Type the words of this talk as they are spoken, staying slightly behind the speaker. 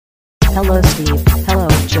Hello, Steve. Hello,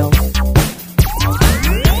 Jill.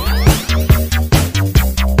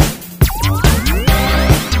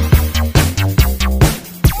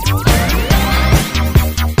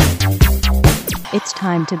 It's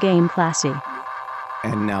time to game classy.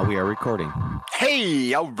 And now we are recording.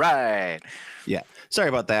 Hey, all right. Yeah. Sorry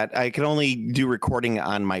about that. I can only do recording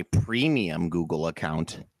on my premium Google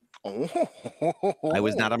account. Oh, I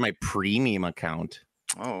was not on my premium account.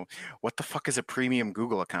 Oh, what the fuck is a premium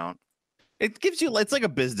Google account? It gives you, it's like a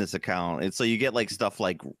business account. It's so you get like stuff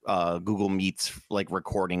like Google Meets, like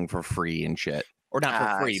recording for free and shit. Or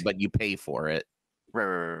not for free, but you pay for it.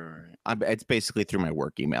 Right. It's basically through my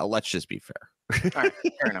work email. Let's just be fair. All right,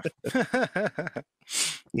 fair enough.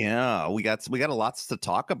 Yeah, we got a lots to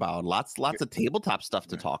talk about. Lots of tabletop stuff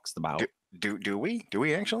to talk about. Do we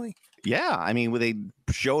actually? Yeah, I mean, they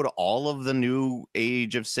showed all of the new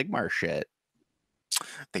Age of Sigmar shit.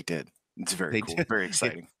 They did. It's very cool. Very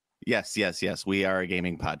exciting. Yes. We are a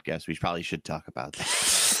gaming podcast. We probably should talk about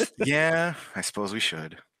that. Yeah, I suppose we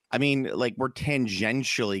should. I mean, like, we're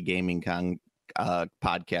tangentially gaming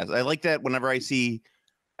podcast. I like that whenever I see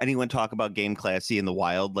anyone talk about game classy in the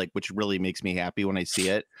wild, like, which really makes me happy when I see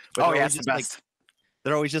it. But it's the best. Like,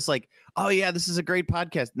 they're always just like, oh yeah, this is a great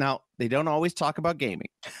podcast. Now, they don't always talk about gaming.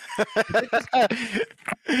 The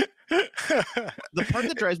part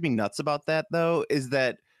that drives me nuts about that, though, is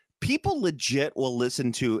that people legit will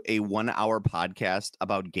listen to a 1 hour podcast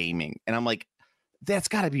about gaming. And I'm like, that's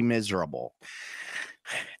got to be miserable.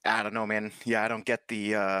 I don't know, man. Yeah, I don't get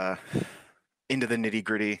the into the nitty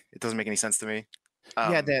gritty. It doesn't make any sense to me.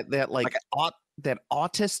 Yeah, that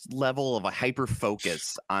autist level of a hyper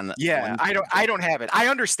focus on. Yeah, I don't have it. I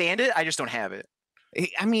understand it. I just don't have it.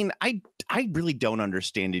 I mean, I really don't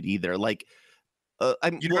understand it either. Like,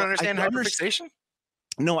 you don't understand hyperfixation?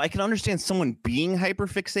 No, I can understand someone being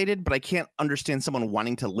hyperfixated, but I can't understand someone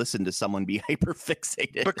wanting to listen to someone be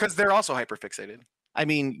hyperfixated. Because they're also hyperfixated. I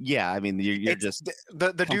mean, yeah. I mean, you're just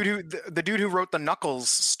the dude who wrote the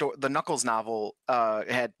Knuckles novel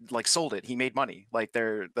had like sold it. He made money. Like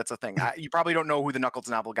that's a thing. You probably don't know who the Knuckles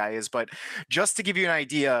novel guy is, but just to give you an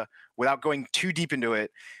idea, without going too deep into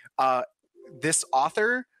it, this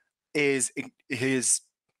author is his.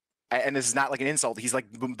 And this is not like an insult. He's like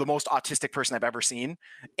the most autistic person I've ever seen.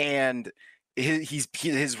 And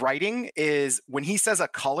his writing is, when he says a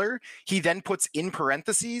color, he then puts in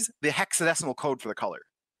parentheses the hexadecimal code for the color.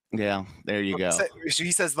 Yeah, there you go. So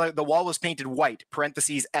he says the wall was painted white,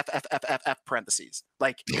 parentheses, F, parentheses.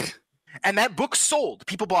 Like, and that book sold.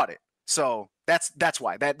 People bought it. So that's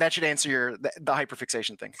why. That should answer the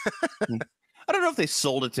hyperfixation thing. I don't know if they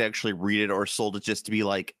sold it to actually read it or sold it just to be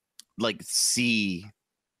like see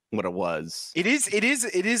what it was. It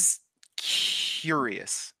is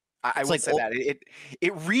curious. I would say that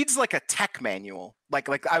it reads like a tech manual,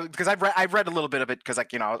 because I've read a little bit of it because I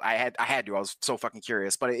had to. I was so fucking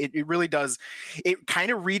curious, but it really does. It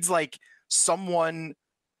kind of reads like someone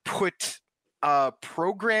put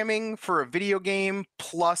programming for a video game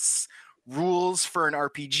plus rules for an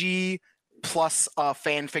RPG plus a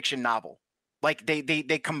fan fiction novel. Like they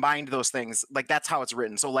combined those things. Like that's how it's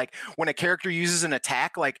written. So like when a character uses an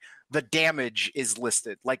attack, like the damage is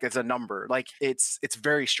listed like as a number. Like it's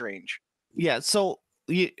very strange. Yeah. So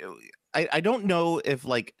I don't know if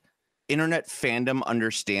like internet fandom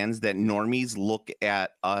understands that normies look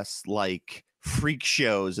at us like freak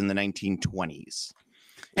shows in the 1920s.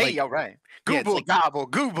 Hey, all right. Google gobble.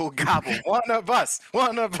 One of us.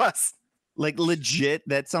 Like legit,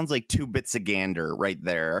 that sounds like 2 bits of gander right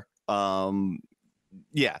there.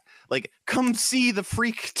 Yeah, like come see the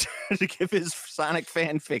freak to give his Sonic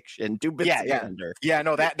fan fiction. 2 bits of gander. Yeah,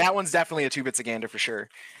 no, that one's definitely a 2 bits of gander for sure.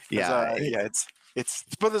 Yeah, it's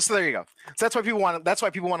but so there you go. So that's why people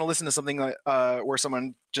want to listen to something where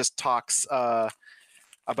someone just talks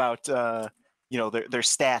about their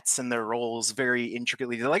stats and their roles very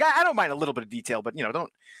intricately. Like I don't mind a little bit of detail, but don't.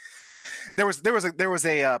 There was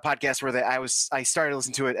a podcast where I started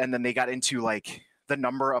listening to it, and then they got into like the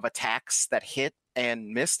number of attacks that hit and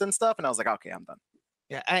missed and stuff, and I was like, okay, I'm done.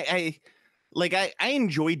 Yeah, I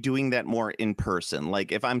enjoy doing that more in person.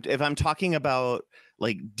 Like if I'm talking about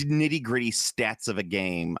like nitty gritty stats of a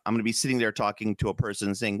game, I'm gonna be sitting there talking to a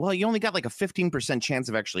person saying, well, you only got like a 15% chance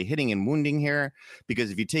of actually hitting and wounding here,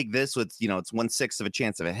 because if you take this with it's 1/6 of a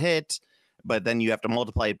chance of a hit, but then you have to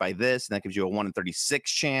multiply it by this, and that gives you a 1 in 36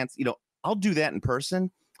 chance. I'll do that in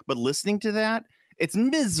person, but listening to that, it's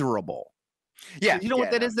miserable. Yeah, you know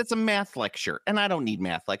what that is? That's a math lecture, and I don't need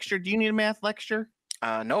math lecture. Do you need a math lecture?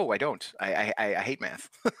 No, I don't. I hate math.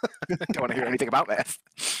 I don't want to hear anything about math.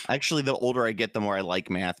 Actually, the older I get, the more I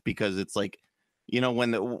like math, because it's like You know,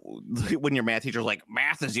 when your math teacher's like,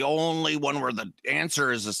 math is the only one where the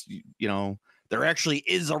answer is this, you know, there actually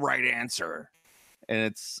is a right answer. And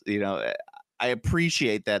it's, you know, I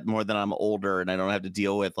appreciate that more than I'm older and I don't have to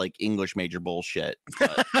deal with like English major bullshit.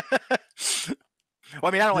 But well,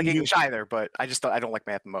 I mean, I don't like English either, but I don't like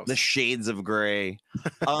math the most. The shades of gray.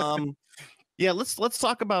 Yeah, let's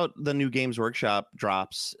talk about the new Games Workshop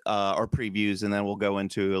drops or previews, and then we'll go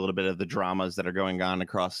into a little bit of the dramas that are going on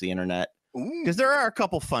across the internet. Because there are a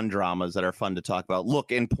couple fun dramas that are fun to talk about,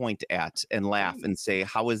 look and point at and laugh and say,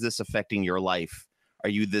 how is this affecting your life? Are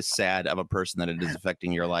you this sad of a person that it is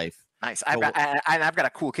affecting your life? Nice. I've got a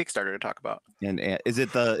cool Kickstarter to talk about. And is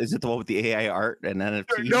it the one with the AI art and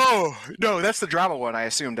NFT? No, that's the drama one. I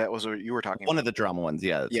assumed that was what you were talking about. One of the drama ones,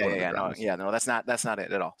 yeah. No, that's not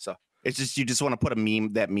it at all. So it's just you just want to put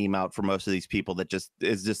that meme out for most of these people that just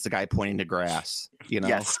is just the guy pointing to grass, you know.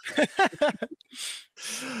 Yes.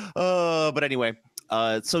 But anyway,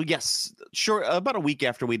 so yes, sure. About a week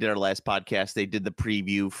after we did our last podcast, they did the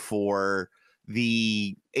preview for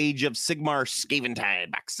the Age of Sigmar Skaventide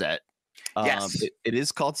box set. Yes, it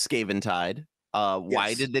is called Skaventide.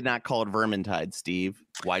 Why did they not call it Vermintide, Steve?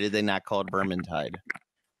 Why did they not call it Vermintide?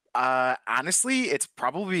 Honestly, it's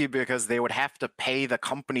probably because they would have to pay the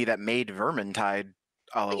company that made Vermintide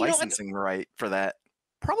licensing right for that.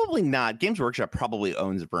 Probably not. Games Workshop probably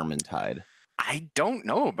owns Vermintide. I don't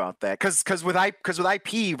know about that because with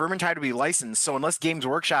IP, Vermintide would be licensed. So unless Games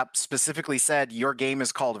Workshop specifically said your game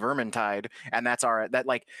is called Vermintide, and that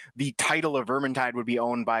the title of Vermintide would be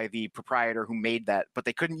owned by the proprietor who made that, but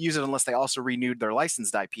they couldn't use it unless they also renewed their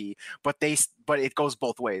licensed IP. But it goes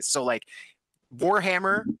both ways. So like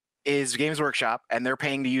Warhammer is Games Workshop, and they're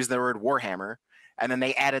paying to use the word Warhammer, and then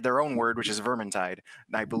they added their own word, which is Vermintide.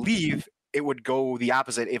 And I believe it would go the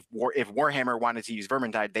opposite. If Warhammer wanted to use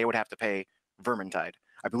Vermintide, they would have to pay Vermintide.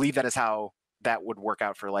 I believe that is how that would work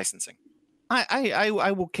out for licensing.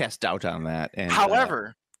 I will cast doubt on that. And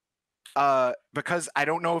however, because I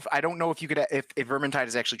don't know if you could if Vermintide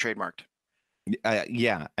is actually trademarked.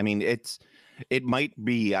 Yeah, I mean it might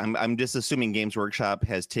be. I'm just assuming Games Workshop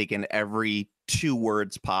has taken every 2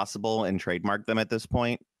 words possible and trademarked them at this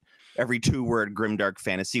point. Every 2-word grimdark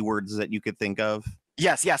fantasy words that you could think of.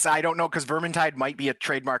 Yes. I don't know because Vermintide might be a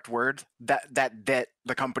trademarked word that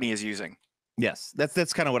the company is using. Yes,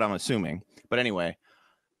 that's kind of what I'm assuming. But anyway,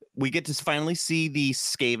 we get to finally see the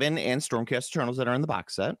Skaven and Stormcast Eternals that are in the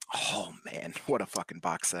box set. Oh man, what a fucking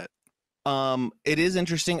box set! It is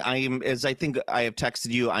interesting. As I think I have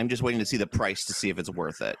texted you, I'm just waiting to see the price to see if it's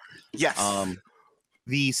worth it. Yes.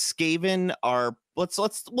 The Skaven are. Let's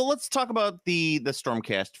talk about the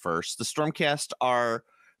Stormcast first. The Stormcast are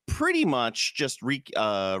pretty much just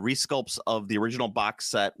resculpts of the original box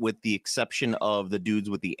set, with the exception of the dudes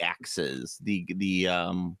with the axes, the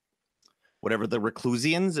whatever, the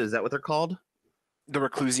Reclusians, is that what they're called? The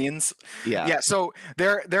Reclusians. Yeah. So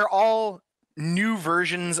they're all new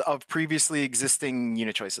versions of previously existing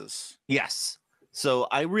unit choices. Yes. So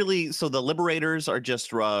the Liberators are just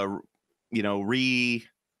resculpted.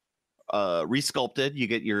 You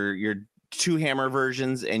get your 2 hammer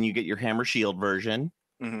versions and you get your hammer shield version.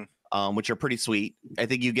 Mm-hmm. Which are pretty sweet. I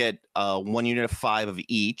think you get 1 unit of 5 of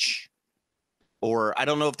each, or I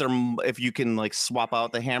don't know if you can like swap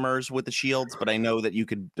out the hammers with the shields, but I know that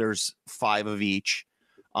there's 5 of each.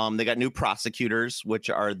 They got new prosecutors,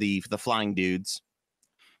 which are the flying dudes.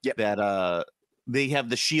 Yep. That they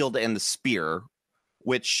have the shield and the spear,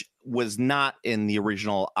 which was not in the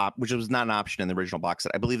original which was not an option in the original box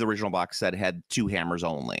set. I believe the original box set had 2 hammers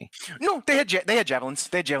only. No, they had javelins.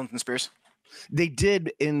 They had javelins and spears. They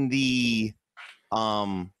did in the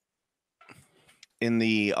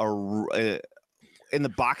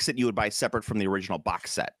box set you would buy separate from the original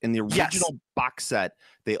box set. In the original box set,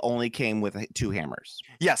 they only came with 2 hammers.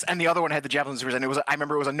 Yes, and the other one had the javelins and spears, and I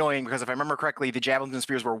remember it was annoying because if I remember correctly, the javelins and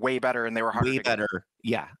spears were way better and they were harder. Way better,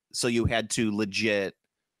 yeah. So you had to legit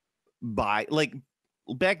buy, like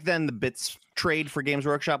back then the bits trade for Games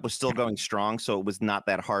Workshop was still going strong, so it was not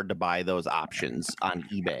that hard to buy those options on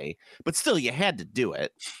eBay. But still, you had to do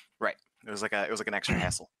it. Right. It was like an extra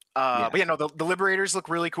hassle. But yeah, no, the Liberators look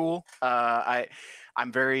really cool.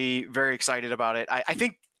 I'm very, very excited about it. I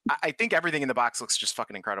think everything in the box looks just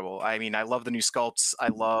fucking incredible. I mean, I love the new sculpts. I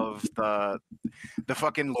love the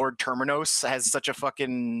fucking Lord Terminos has such a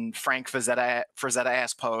fucking Frank Frazetta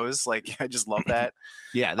ass pose. Like, I just love that.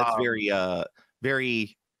 Yeah, that's very,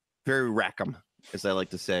 very Rackham, as I like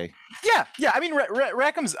to say. Yeah. I mean,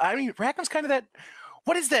 Rackham's kind of that.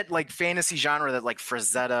 what is that like fantasy genre that like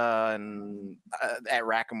Frazetta and at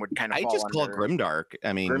Rackham would kind of I fall just call it under? grimdark.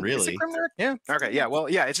 I mean, Is it really. grimdark? Yeah. Okay. Yeah. Well,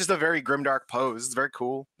 yeah. It's just a very grimdark pose. It's very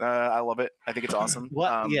cool. I love it. I think it's awesome.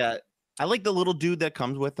 What? Yeah, I like the little dude that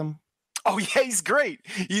comes with him. Oh yeah, he's great.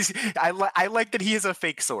 I like that he has a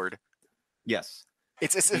fake sword. Yes.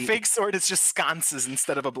 It's a fake sword. It's just sconces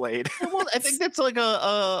instead of a blade. Well, I think that's like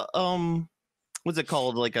what's it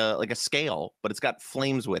called? Like a scale, but it's got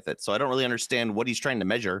flames with it. So I don't really understand what he's trying to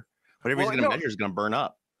measure. Whatever he's going to measure is going to burn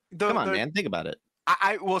up. Come on, man, think about it.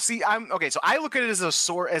 I will see. I'm okay. So I look at it as a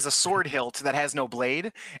sword hilt that has no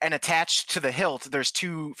blade, and attached to the hilt, there's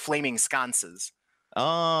 2 flaming sconces.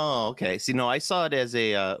 Oh, okay. See, no, I saw it as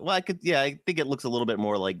a well, I think it looks a little bit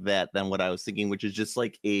more like that than what I was thinking, which is just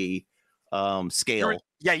like a scale.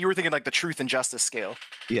 You were thinking like the truth and justice scale.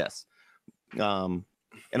 Yes.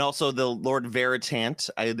 And also the Lord Veritant.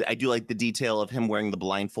 I do like the detail of him wearing the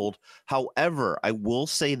blindfold. However, I will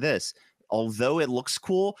say this, although it looks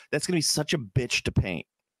cool, that's gonna be such a bitch to paint.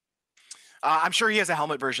 I'm sure he has a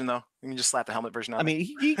helmet version though. You can just slap the helmet version on. I mean,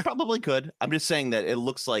 he probably could. I'm just saying that it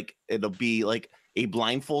looks like it'll be like a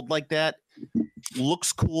blindfold like that.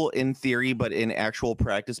 Looks cool in theory, but in actual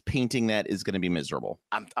practice, painting that is going to be miserable.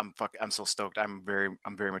 I'm so stoked. I'm very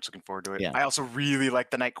much looking forward to it. Yeah. I also really like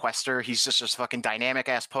the Night Quester. He's just fucking dynamic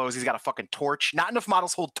ass pose. He's got a fucking torch. Not enough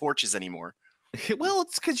models hold torches anymore. Well,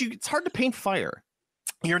 it's because it's hard to paint fire.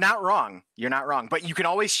 You're not wrong. But you can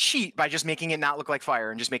always cheat by just making it not look like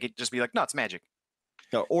fire and just make it just be like, no, it's magic.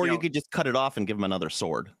 Or you could just cut it off and give him another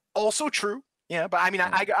sword. Also true. Yeah, but I mean,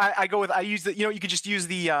 I go with, I use the, you could just use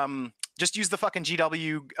the fucking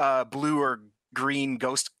GW blue or green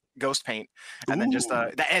ghost paint, and then just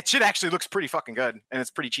it shit actually looks pretty fucking good, and it's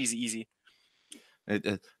pretty cheesy easy.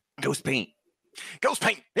 Ghost paint.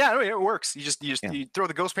 Yeah, it works. You throw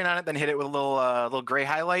the ghost paint on it, then hit it with a little gray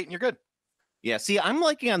highlight, and you're good. Yeah, see, I'm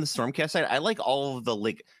liking on the Stormcast side. I like all of the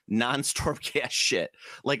like non-Stormcast shit,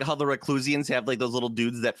 like how the Reclusians have like those little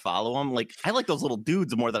dudes that follow them. Like, I like those little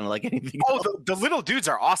dudes more than I like anything else. The little dudes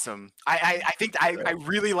are awesome. I think I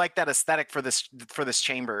really like that aesthetic for this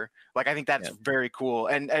chamber. Like, I think that's very cool.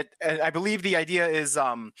 And I believe the idea is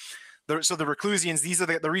so the Reclusians, these are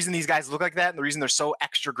the reason these guys look like that, and the reason they're so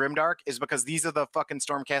extra grimdark is because these are the fucking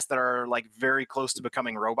Stormcast that are like very close to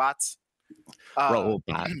becoming robots.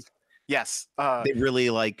 Robots. Yes. They really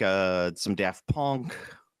like some Daft Punk.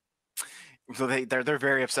 So they're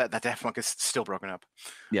very upset that Daft Punk is still broken up.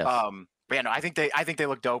 Yes. But yeah, no, I think they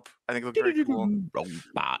look dope. I think they look very cool.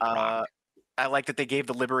 I like that they gave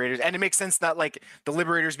the Liberators, and it makes sense that like the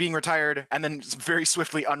Liberators being retired and then very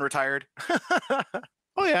swiftly unretired.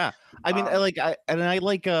 Oh yeah, I mean, I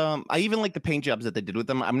even like the paint jobs that they did with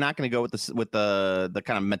them. I'm not going to go with the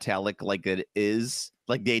kind of metallic like it is,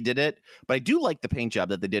 like they did it, but I do like the paint job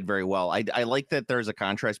that they did very well. I like that there's a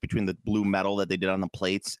contrast between the blue metal that they did on the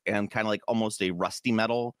plates and kind of like almost a rusty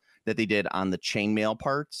metal that they did on the chainmail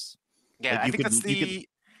parts. Yeah, like I think that's the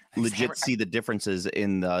legit see the differences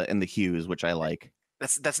in the hues, which I like.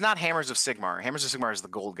 That's not Hammers of Sigmar. Hammers of Sigmar is the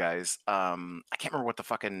gold guys. I can't remember what the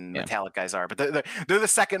fucking metallic guys are, but they're the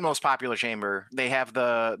second most popular chamber. They have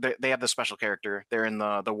the special character. They're in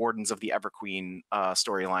the Wardens of the Everqueen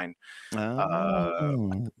storyline.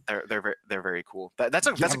 They're very cool. That's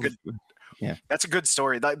a good that's a good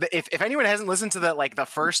story. If anyone hasn't listened to the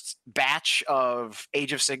first batch of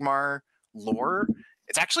Age of Sigmar lore,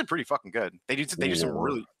 it's actually pretty fucking good. They do some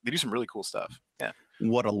really cool stuff. Yeah.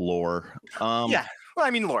 What a lore. Yeah. Well, I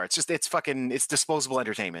mean, lore. It's disposable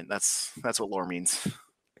entertainment. That's what lore means.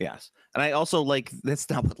 Yes, and I also like that's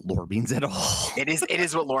not what lore means at all. It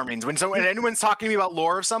is what lore means. When anyone's talking to me about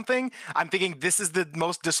lore of something, I'm thinking this is the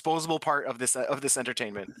most disposable part of this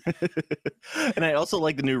entertainment. And I also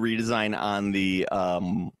like the new redesign on the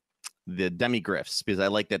demigryphs because I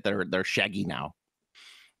like that they're shaggy now.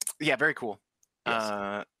 Yeah, very cool.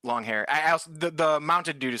 Yes. Long hair. I also the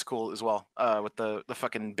mounted dude is cool as well. With the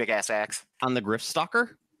fucking big ass axe on the Griff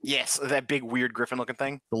Stalker. Yes, that big weird griffin looking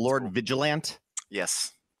thing. The Lord Vigilant.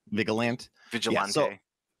 Yes, Vigilante. Yeah, so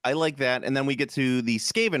I like that, and then we get to the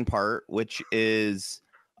Skaven part, which is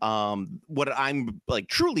what I'm like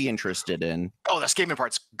truly interested in. Oh, the Skaven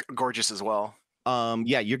part's gorgeous as well.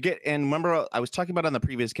 Yeah, and remember I was talking about on the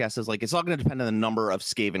previous cast is like it's all going to depend on the number of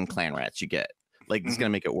Skaven clan rats you get. Like it's going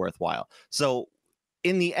to make it worthwhile. So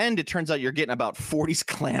in the end, it turns out you're getting about 40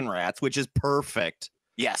 clan rats, which is perfect.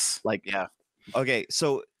 Yes. Yeah. Okay.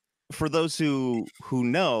 So for those who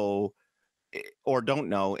know or don't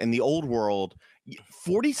know, in the old world,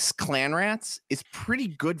 40 clan rats is pretty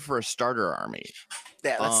good for a starter army.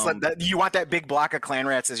 Yeah. You want that big block of clan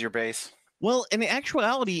rats as your base. Well, in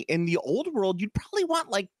actuality, in the old world, you'd probably want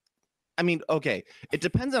like I mean, okay, it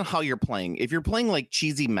depends on how you're playing. If you're playing like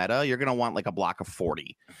cheesy meta, you're gonna want like a block of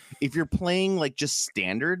 40. If you're playing like just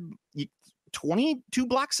standard, 22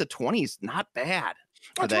 blocks of 20 is not bad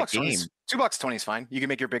for that game. 2 blocks 20 is fine. You can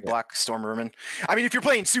make your big block Storm Rumen. I mean, if you're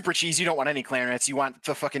playing super cheese, you don't want any clarinets. You want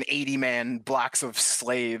the fucking 80-man blocks of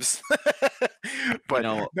slaves. But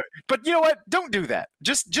you know what? Don't do that.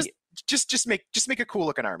 Just make a cool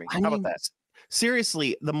looking army. How about that?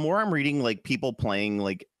 Seriously, the more I'm reading like people playing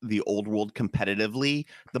like the old world competitively,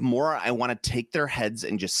 the more I want to take their heads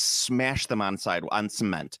and just smash them on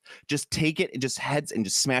cement. Just take it and just heads and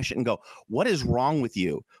just smash it and go, what is wrong with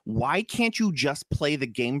you? Why can't you just play the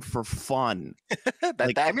game for fun?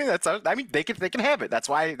 They can have it. That's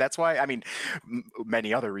why I mean,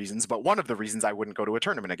 many other reasons, but one of the reasons I wouldn't go to a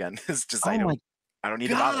tournament again is just I don't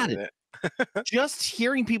need to bother with it. Just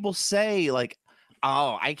hearing people say like,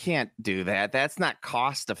 oh, I can't do that. That's not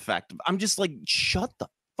cost effective. I'm just like, shut the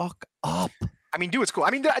fuck up. I mean, what's cool.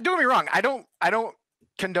 I mean, don't get me wrong. I don't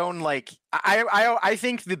condone like I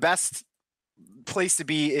think the best place to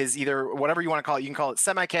be is either whatever you want to call it. You can call it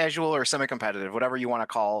semi-casual or semi-competitive, whatever you want to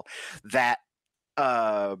call that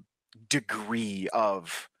degree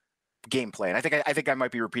of gameplay. And I think I might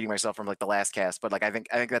be repeating myself from like the last cast, but like I think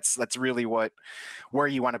that's really where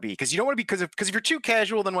you want to be, because you don't want to be, because if you're too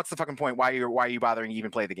casual, then what's the fucking point? Why are you bothering to even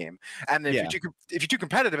play the game? And if you're too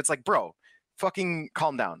competitive, it's like, bro, fucking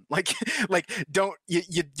calm down. Like don't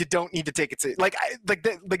you don't need to take it to like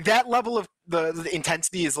that level of the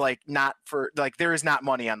intensity is like not for like there is not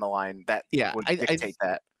money on the line that would dictate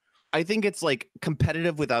that. I think it's like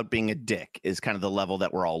competitive without being a dick is kind of the level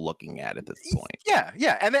that we're all looking at this point.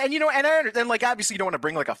 Yeah. And then, and I understand, like, obviously you don't want to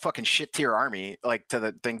bring like a fucking shit tier army like to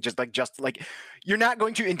the thing, just like you're not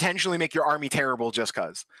going to intentionally make your army terrible just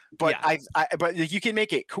cause. But but you can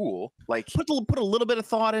make it cool. Like put a little bit of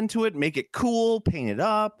thought into it, make it cool, paint it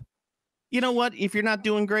up. You know what? If you're not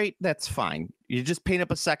doing great, that's fine. You just paint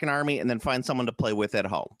up a second army and then find someone to play with at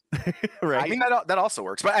home. Right? I mean, that also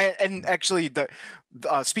works. But actually,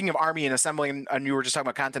 speaking of army and assembling, and you were just talking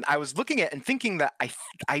about content, I was looking at and thinking that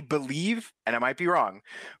I believe, and I might be wrong,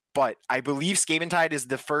 but I believe Skaventide is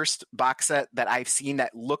the first box set that I've seen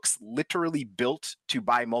that looks literally built to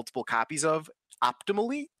buy multiple copies of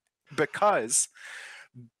optimally, because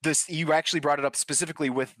you actually brought it up specifically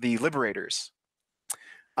with the Liberators.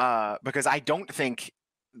 Because I don't think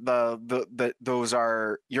those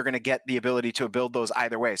are, you're going to get the ability to build those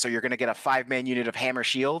either way. So you're going to get a 5-man unit of Hammer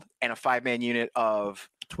Shield and a 5-man unit of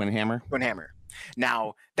Twin Hammer.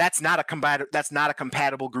 Now that's not a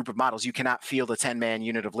compatible group of models. You cannot field a 10-man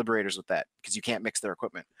unit of Liberators with that because you can't mix their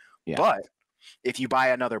equipment. Yeah. But if you buy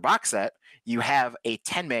another box set, you have a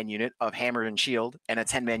 10-man unit of Hammer and Shield and a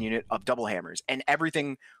 10-man unit of double hammers, and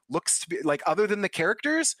everything looks to be like, other than the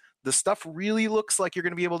characters, the stuff really looks like you're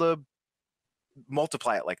going to be able to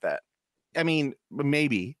multiply it like that. I mean,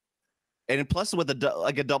 maybe. And plus, with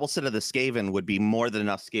a double set of the Skaven would be more than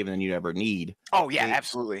enough Skaven than you'd ever need. Oh yeah,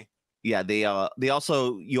 absolutely. Yeah, you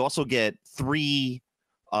also get 3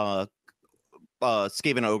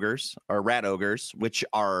 Skaven ogres or rat ogres, which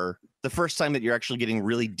are the first time that you're actually getting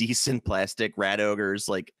really decent plastic rat ogres,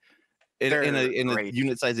 like in a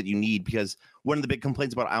unit size that you need, because one of the big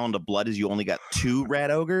complaints about Island of Blood is you only got 2 rat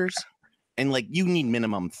ogres, and like you need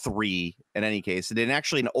minimum 3 in any case. And then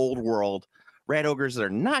actually in old world, rat ogres are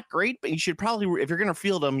not great, but you should probably, if you're going to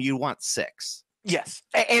field them, you want 6. Yes,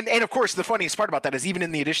 and of course the funniest part about that is even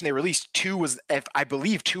in the edition they released, 2 was, I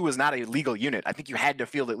believe 2 was not a legal unit. I think you had to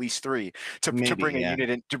field at least 3 to bring a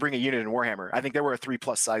unit in Warhammer. I think they were a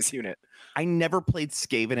 3+ size unit. I never played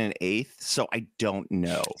Skaven in 8th, so I don't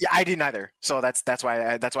know. Yeah, I didn't either. So that's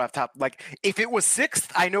why I've top, like if it was 6th,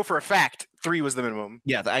 I know for a fact 3 was the minimum.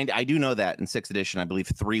 Yeah, I do know that in 6th edition, I believe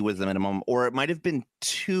 3 was the minimum, or it might have been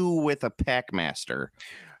 2 with a Packmaster.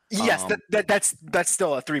 Yes, that's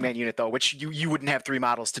still a 3-man unit though, which you wouldn't have 3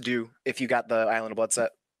 models to do if you got the Island of Blood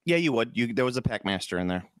set. Yeah, you would. There was a Packmaster in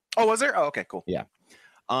there. Oh, was there? Oh, okay, cool. Yeah.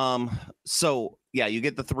 So yeah, you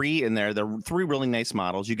get the 3 in there. They're 3 really nice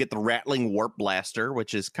models. You get the Rattling Warp Blaster,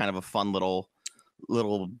 which is kind of a fun little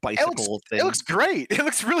bicycle thing. It looks great. It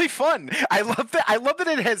looks really fun. I love that. I love that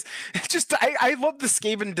it has just. I love the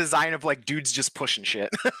Skaven design of like dudes just pushing shit.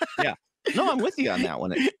 Yeah. No, I'm with you on that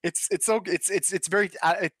one. It's very,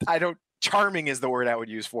 charming is the word I would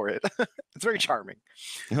use for it. It's very charming.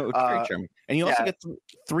 No, it's very charming. And you also get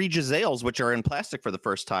 3 Giselles, which are in plastic for the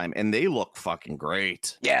first time, and they look fucking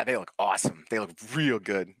great. Yeah, they look awesome. They look real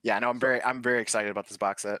good. Yeah, no, I'm very excited about this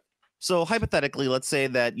box set. So hypothetically, let's say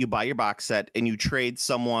that you buy your box set and you trade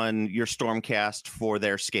someone your Stormcast for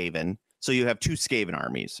their Skaven. So you have 2 Skaven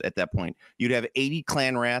armies at that point. You'd have 80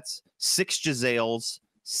 clan rats, 6 Giselles,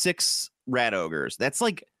 6 rat ogres. That's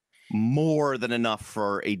like more than enough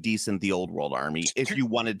for a decent the old world army if you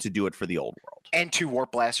wanted to do it for the old world. And 2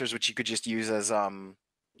 warp blasters, which you could just use as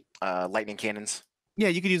lightning cannons. Yeah,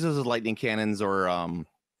 you could use those as lightning cannons, or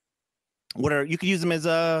you could use them as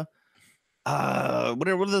a what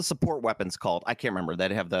are the support weapons called? I can't remember.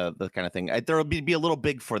 They'd have the kind of thing. There'll be a little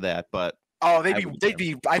big for that, but I think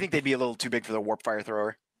they'd be a little too big for the warp fire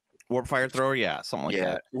thrower. Warp fire thrower, yeah, something like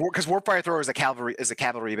that. Because warp fire thrower is a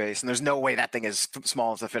cavalry base, and there's no way that thing is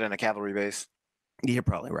small enough to fit in a cavalry base. You're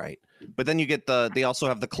probably right. But then you get they also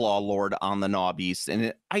have the Claw Lord on the Gnaw Beast,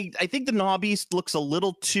 and I think the Gnaw Beast looks a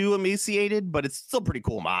little too emaciated, but it's still a pretty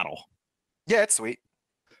cool model. Yeah, it's sweet.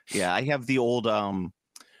 Yeah, I have the old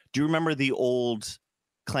do you remember the old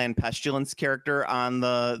Clan Pestilence character on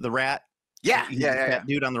the rat? Yeah, that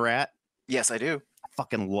dude on the rat? Yes, I do. I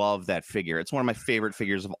fucking love that figure. It's one of my favorite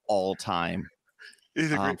figures of all time.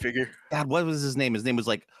 He's a great figure. God, what was his name? His name was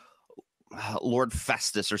like Lord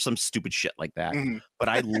Festus or some stupid shit like that. Mm-hmm. But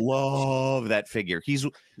I love that figure. He's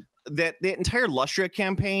the entire Lustria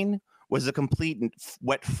campaign was a complete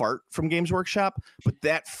wet fart from Games Workshop, but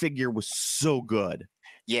that figure was so good.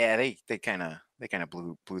 Yeah, they kind of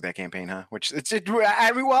blew that campaign, huh? Which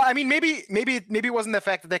I mean, maybe it wasn't the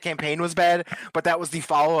fact that that campaign was bad, but that was the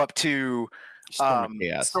follow up to Storm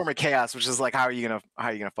of Chaos, which is like, how are you gonna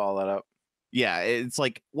follow that up? Yeah, it's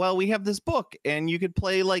like, well, we have this book, and you could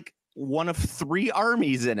play like one of 3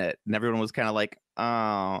 armies in it, and everyone was kind of like,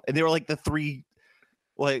 oh, and they were like the 3,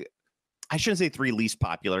 like, I shouldn't say 3 least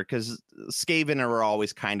popular, because Skaven are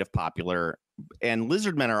always kind of popular, and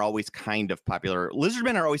Lizardmen are always kind of popular.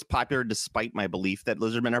 Lizardmen are always popular despite my belief that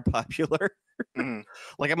Lizardmen are popular. Mm-hmm.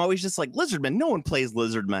 Like, I'm always just like, Lizardmen, no one plays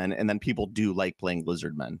Lizardmen, and then people do like playing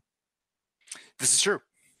Lizardmen. This is true.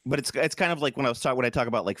 But it's kind of like when I talk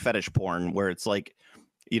about like fetish porn, where it's like,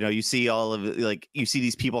 you know, you see you see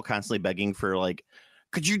these people constantly begging for like,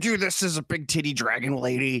 could you do this as a big titty dragon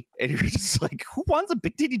lady? And you're just like, who wants a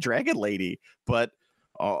big titty dragon lady? But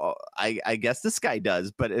I guess this guy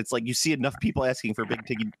does. But it's like you see enough people asking for big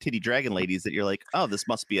titty dragon ladies that you're like, oh, this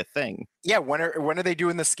must be a thing. Yeah, when are they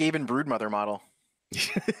doing the Skaven Broodmother model?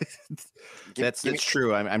 That's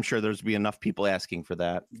true. I'm sure there's be enough people asking for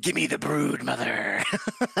that. Give me the Broodmother.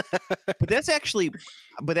 But that's actually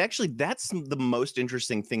that's the most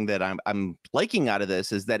interesting thing that I'm liking out of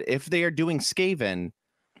this, is that if they are doing Skaven,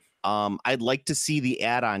 I'd like to see the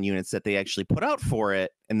add-on units that they actually put out for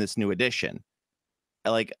it in this new edition.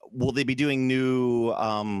 Like, will they be doing new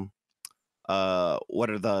what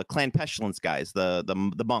are the Clan Pestilence guys, the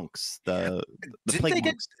monks, the plague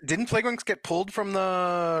monks? Didn't plague monks get pulled from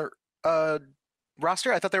the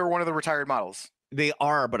roster? I thought they were one of the retired models. They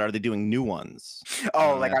are, but are they doing new ones?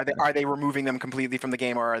 Oh, like are they removing them completely from the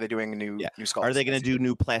game, or are they doing new sculpts? Are they going to do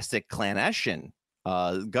new plastic Clan Eshin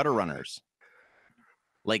gutter runners?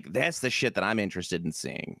 Like, that's the shit that I'm interested in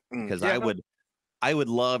seeing, because I would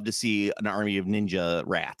love to see an army of ninja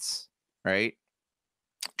rats, right?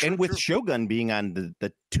 And with Shogun being on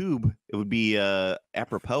the tube, it would be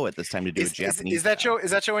apropos at this time to do a Japanese. Is that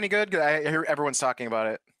show any good? I hear everyone's talking about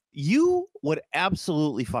it. You would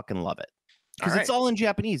absolutely fucking love it, because it's all in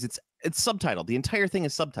Japanese. It's subtitled. The entire thing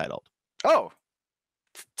is subtitled. Oh,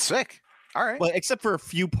 sick. All right. Well, except for a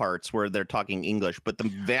few parts where they're talking English, but the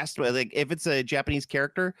vast, like, if it's a Japanese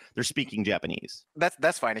character, they're speaking Japanese.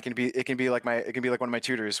 That's fine. It can be like one of my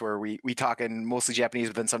tutors where we talk in mostly Japanese,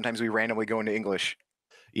 but then sometimes we randomly go into English.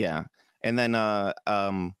 Yeah, and then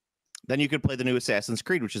you could play the new Assassin's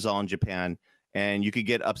Creed, which is all in Japan, and you could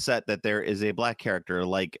get upset that there is a black character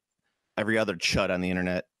like every other chud on the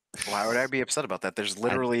internet. Why would I be upset about that? There's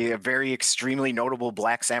literally a very extremely notable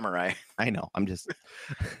black samurai. I know. I'm just.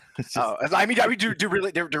 I mean, are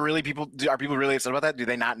people really upset about that? Do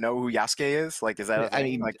they not know who Yasuke is? Like, is that a thing? I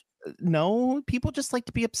mean, like, no, people just like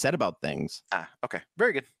to be upset about things. Okay,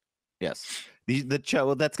 very good. Yes, the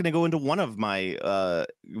show that's going to go into one of my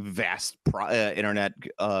vast internet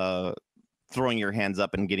throwing your hands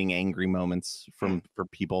up and getting angry moments for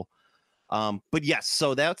people. But yes,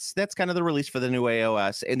 so that's kind of the release for the new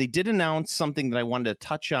AOS, and they did announce something that I wanted to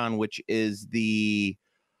touch on, which is the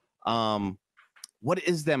what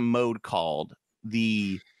is that mode called?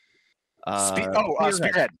 The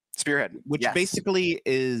Spearhead, which basically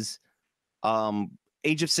is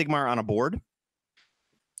Age of Sigmar on a board.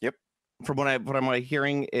 Yep. From what I'm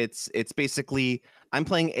hearing, it's basically I'm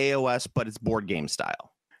playing AOS, but it's board game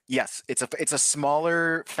style. Yes, it's a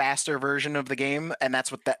smaller, faster version of the game, and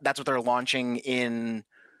that's what they're launching in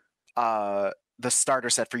the starter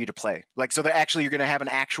set for you to play. Like, so you're going to have an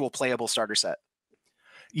actual playable starter set.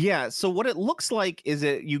 Yeah. So what it looks like is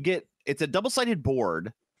it's a double-sided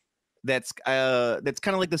board, that's kind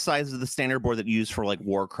of like the size of the standard board that you use for like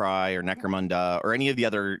Warcry or Necromunda or any of the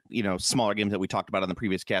other, smaller games that we talked about on the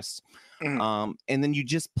previous casts. And then you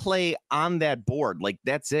just play on that board, like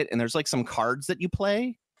that's it. And there's like some cards that you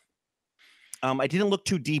play. I didn't look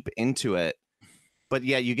too deep into it, but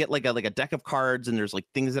yeah, you get like a deck of cards, and there's like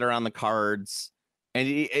things that are on the cards, and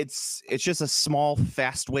it's just a small,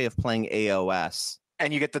 fast way of playing AOS.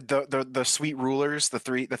 And you get the sweet rulers, the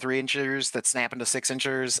 3 inchers that snap into 6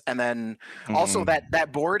 inchers, and then also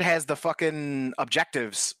that board has the fucking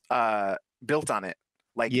objectives built on it.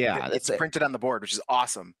 Like it's printed on the board, which is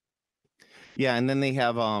awesome. Yeah, and then they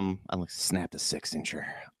have I like snap the 6 incher.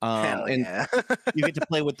 Hell and yeah. you get to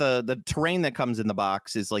play with the terrain that comes in the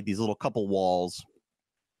box is like these little couple walls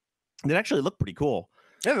that actually look pretty cool.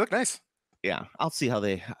 Yeah, they look nice. Yeah, I'll see how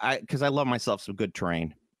because I love myself some good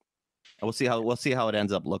terrain. We'll see how it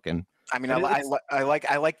ends up looking. I mean, I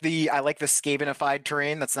like the Skaventide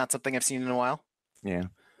terrain. That's not something I've seen in a while. Yeah.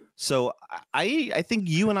 So I think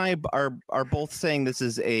you and I are both saying this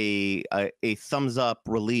is a thumbs up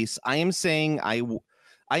release. I am saying a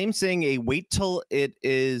wait till it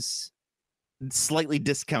is slightly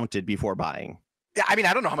discounted before buying. Yeah, I mean,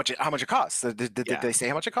 I don't know how much it costs. Did they say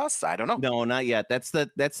how much it costs? I don't know. No, not yet. That's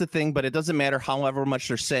the thing, but it doesn't matter however much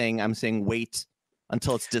they're saying. I'm saying wait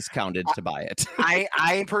until it's discounted to buy it.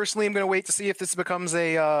 I personally am going to wait to see if this becomes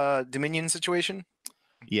a Dominion situation.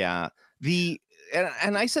 Yeah.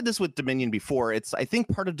 And I said this with Dominion before. I think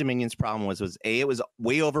part of Dominion's problem was it was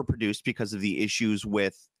way overproduced because of the issues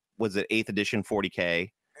with, was it 8th edition 40K?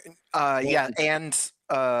 Yeah, and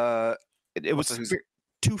it was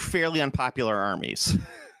two fairly unpopular armies.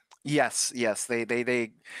 Yes.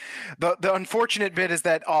 The unfortunate bit is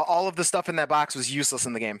that all of the stuff in that box was useless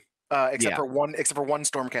in the game, except for one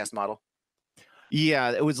Stormcast model.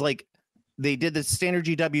 Yeah, it was like they did the standard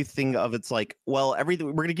GW thing of it's like, well, everything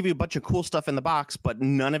we're going to give you a bunch of cool stuff in the box, but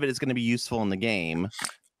none of it is going to be useful in the game.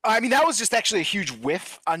 I mean, that was just actually a huge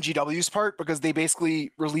whiff on GW's part because they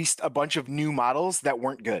basically released a bunch of new models that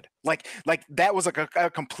weren't good. Like that was like a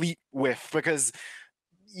complete whiff because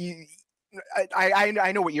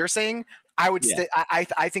I know what you're saying. I would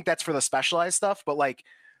I think that's for the specialized stuff, but like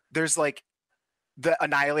there's like the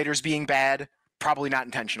Annihilators being bad, probably not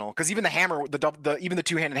intentional, because even the hammer, even the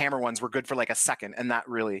two-handed hammer ones were good for like a second, and not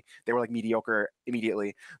really. They were like mediocre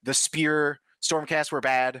immediately. The spear Stormcast were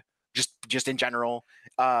bad, just in general.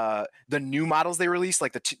 The new models they released,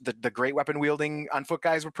 like the great weapon wielding on foot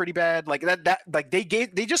guys, were pretty bad. Like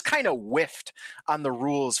they just kind of whiffed on the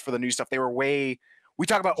rules for the new stuff. They were way. We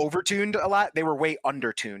talk about overtuned a lot. They were way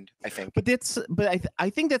undertuned, I think. But I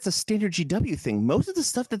think that's a standard GW thing. Most of the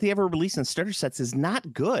stuff that they ever release in starter sets is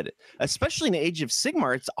not good, especially in Age of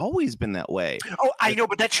Sigmar. It's always been that way. Oh, I know,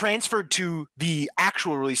 but that transferred to the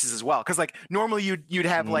actual releases as well. Because like normally you'd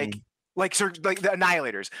have like the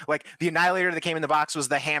Annihilators. Like the Annihilator that came in the box was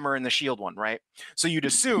the hammer and the shield one, right? So you'd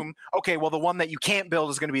assume, okay, well the one that you can't build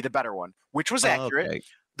is going to be the better one, which was accurate. Okay.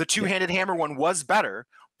 The two-handed hammer one was better.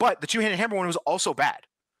 But the two-handed hammer one was also bad.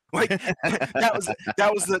 Like that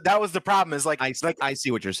was the problem. Is like I see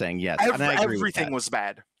what you're saying. Yes, everything was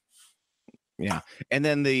bad. Yeah, and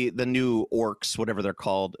then the new orcs, whatever they're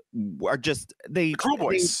called, are just the Cruel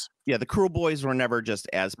Boys. The Cruel Boys were never just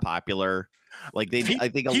as popular. Like I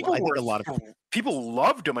think a lot of people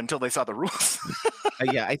loved them until they saw the rules.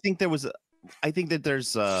 Yeah, I think that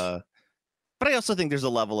there's. But I also think there's a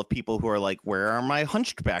level of people who are like, where are my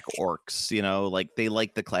hunchback orcs? You know, like they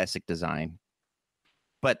like the classic design.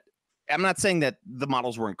 But I'm not saying that the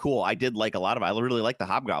models weren't cool. I did like a lot of. I really like the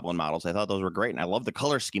Hobgoblin models. I thought those were great, and I love the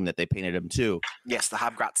color scheme that they painted them too. Yes, the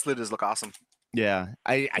Hobgoblin slitters look awesome. Yeah,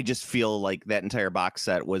 I just feel like that entire box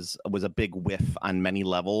set was a big whiff on many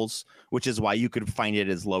levels, which is why you could find it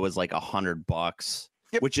as low as like $100,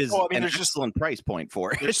 which is an excellent price point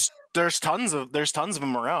for it. There's tons of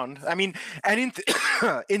them around. I mean, and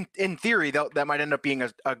in theory, that might end up being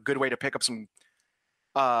a good way to pick up some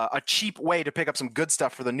a cheap way to pick up some good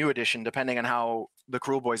stuff for the new edition, depending on how the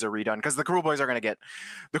Cruel Boys are redone. Because the Cruel Boys are going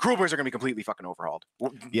to be completely fucking overhauled.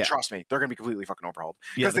 Yeah. Trust me, they're going to be completely fucking overhauled.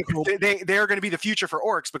 Because they are going to be the future for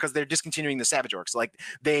orcs because they're discontinuing the Savage Orcs. Like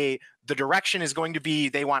the direction is going to be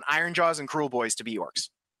they want Iron Jaws and Cruel Boys to be orcs.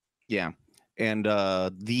 Yeah, and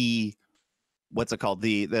what's it called?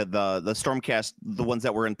 The Stormcast, the ones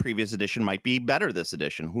that were in previous edition might be better this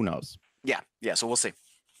edition. Who knows? Yeah. So we'll see.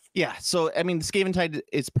 Yeah. So I mean, the Skaventide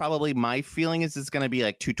is probably my feeling is it's going to be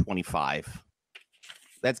like 225.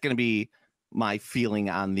 That's going to be my feeling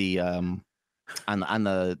on the actual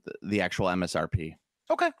MSRP.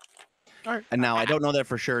 Okay. All right. And now I don't know that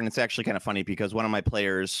for sure, and it's actually kind of funny because one of my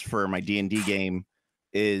players for my D&D game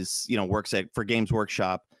is works for Games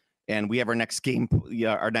Workshop. and we have our next game,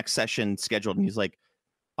 our next session scheduled. And he's like,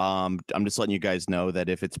 I'm just letting you guys know that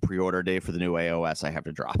if it's pre-order day for the new AOS, I have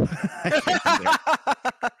to drop.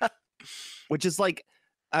 Which is like,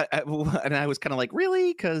 and I was kind of like,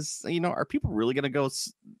 really? Because, are people really going to go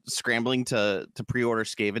scrambling to pre-order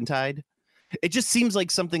Skaventide? It just seems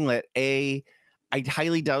like something that I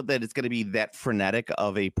highly doubt that it's going to be that frenetic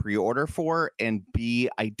of a pre-order for, and B,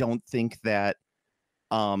 I don't think that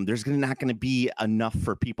there's not going to be enough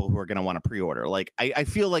for people who are going to want to pre-order. Like, I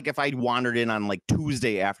feel like if I wandered in on like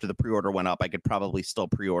Tuesday after the pre-order went up, I could probably still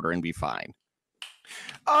pre-order and be fine.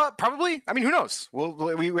 Probably. I mean, who knows?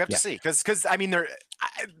 We have to see, because I mean,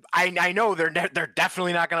 I know they're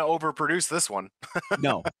definitely not going to overproduce this one.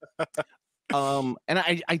 No. And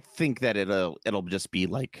I think that it'll just be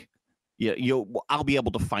like, I'll be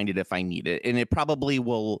able to find it if I need it, and it probably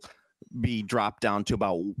will be dropped down to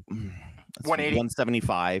about 180,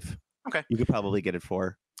 175. Okay, you could probably get it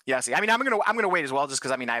for. Yeah, see, I mean, I'm gonna wait as well, just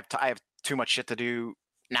because I mean, I have too much shit to do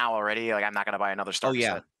now already. Like, I'm not gonna buy another starter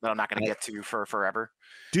set that I'm not gonna get to for forever.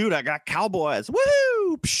 Dude, I got cowboys.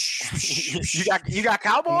 Woo! you got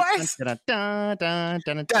cowboys. You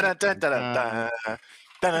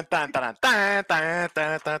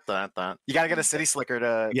gotta get a city slicker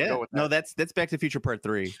to go with that. No, that's Back to the Future Part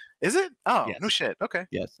 3. Is it? Oh, yes. No shit. Okay.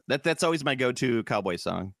 Yes, that's always my go-to cowboy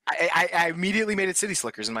song. I immediately made it City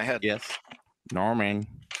Slickers in my head. Yes. Norman.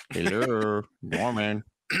 Hello, Norman.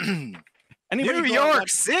 New York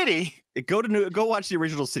City. Go watch the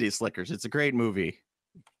original City Slickers. It's a great movie.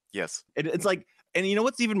 Yes. It's like, and you know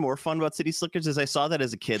what's even more fun about City Slickers is I saw that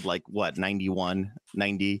as a kid, like 91,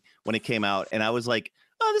 90 when it came out, and I was like,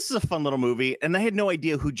 oh, this is a fun little movie. And I had no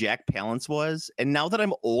idea who Jack Palance was. And now that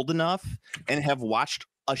I'm old enough and have watched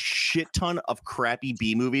a shit ton of crappy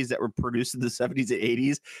B movies that were produced in the 70s and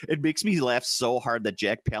 80s, it makes me laugh so hard that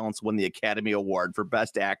Jack Palance won the Academy Award for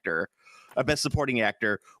Best Supporting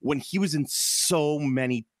Actor, when he was in so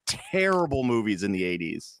many terrible movies in the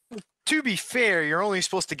 80s. To be fair, you're only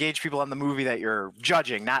supposed to gauge people on the movie that you're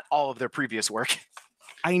judging, not all of their previous work.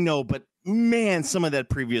 I know, but man, some of that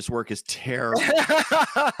previous work is terrible.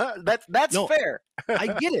 That's fair.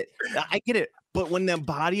 I get it. But when the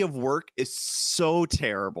body of work is so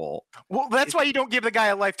terrible, well, that's why you don't give the guy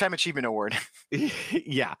a Lifetime Achievement Award.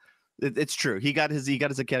 Yeah, it's true. He got his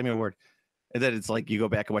Academy Award, and then it's like you go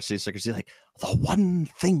back and watch these stickers. You're like, the one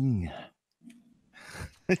thing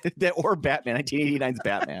that, or Batman, 1989's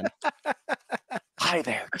Batman. Hi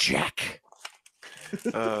there, Jack.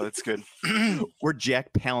 Oh, that's good. Where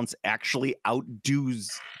Jack Palance actually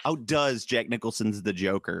outdoes Jack Nicholson's The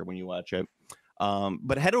Joker when you watch it.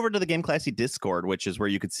 But head over to the Game Classy Discord, which is where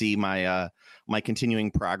you could see my continuing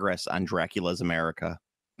progress on Dracula's America.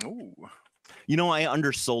 Ooh. I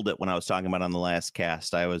undersold it when I was talking about it on the last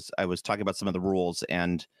cast. I was talking about some of the rules,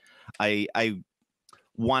 and I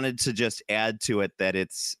wanted to just add to it that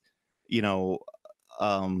it's, one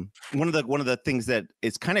of the things that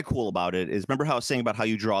is kind of cool about it is, remember how I was saying about how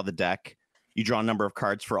you draw the deck, you draw a number of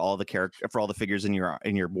cards for all the figures in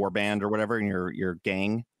your war band or whatever, in your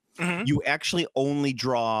gang. Mm-hmm. You actually only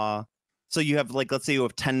draw, so you have, like, let's say you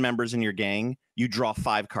have 10 members in your gang, you draw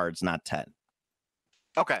 5 cards, not 10.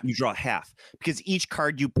 Okay. You draw half, because each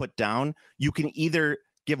card you put down, you can either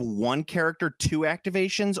give one character 2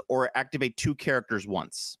 activations or activate 2 characters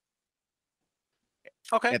once.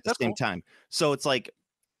 Okay, at the same time. So it's like,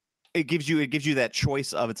 it gives you that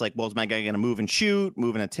choice of, it's like, well, is my guy going to move and shoot,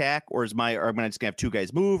 move and attack, or am I just going to have 2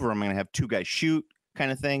 guys move, or am I going to have 2 guys shoot,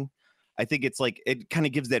 kind of thing. I think it's like, it kind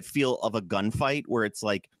of gives that feel of a gunfight where it's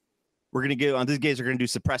like, we're going to go on, these guys are going to do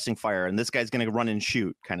suppressing fire, and this guy's going to run and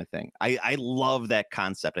shoot, kind of thing. I love that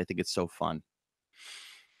concept. I think it's so fun.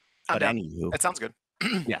 But anywho, that sounds good.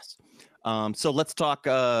 Yes. So let's talk.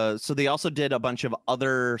 So they also did a bunch of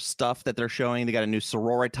other stuff that they're showing. They got a new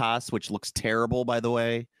Sororitas, which looks terrible, by the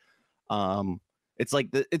way. It's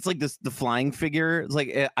like the flying figure. It's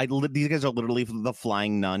like these guys are literally the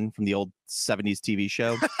Flying Nun from the old 70s TV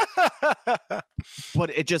show. But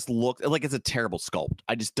it just looked like it's a terrible sculpt.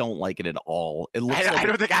 I just don't like it at all. It looks. I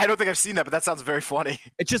don't think I've seen that, but that sounds very funny.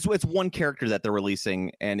 It's one character that they're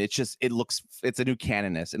releasing, and it's a new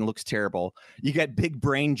canonist, and it looks terrible. You got Big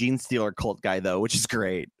Brain Gene Stealer cult guy though, which is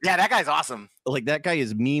great. Yeah, that guy's awesome. Like, that guy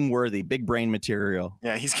is meme worthy. Big brain material.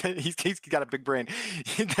 Yeah, he's got a big brain.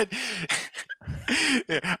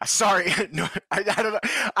 Yeah, sorry, no, I don't know.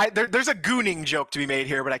 There's a gooning joke to be made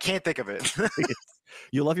here, but I can't think of it.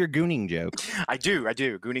 You love your gooning joke. I do.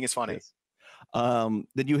 Gooning is funny. Yes.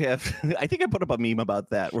 Then you have, I think I put up a meme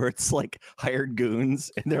about that where it's like hired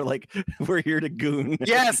goons, and they're like, we're here to goon.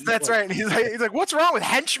 Yes, that's right. And he's like, what's wrong with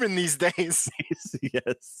henchmen these days?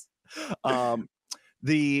 Yes.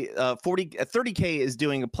 The 30K is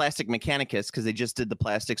doing a plastic Mechanicus because they just did the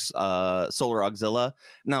plastics Solar Auxilla.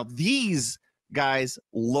 Now these guys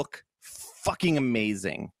look fucking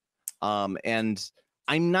amazing, and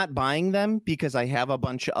I'm not buying them because I have a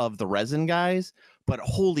bunch of the resin guys, but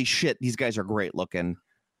holy shit, these guys are great looking,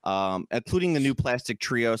 including the new plastic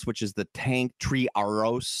Trios, which is the tank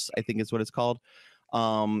Triaros, I think is what it's called.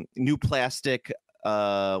 New plastic,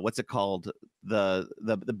 what's it called?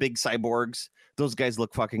 The big cyborgs. Those guys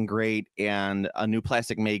look fucking great, and a new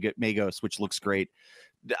plastic Magos, which looks great.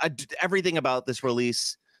 Everything about this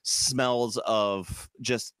release smells of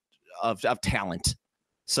just of talent.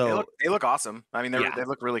 So they look awesome. I mean, they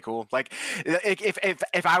look really cool. Like,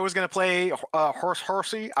 if I was gonna play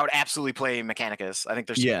Horsey, I would absolutely play Mechanicus. I think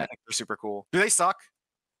they're super cool. Do they suck?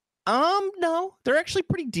 No, they're actually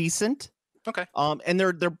pretty decent. Okay. And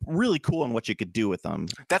they're really cool on what you could do with them.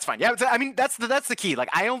 That's fine. Yeah, I mean that's the key. Like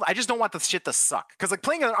I just don't want the shit to suck, because like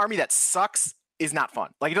playing an army that sucks is not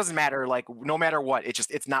fun. Like it doesn't matter. Like no matter what,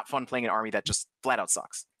 it's not fun playing an army that just flat out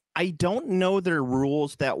sucks. I don't know their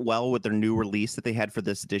rules that well with their new release that they had for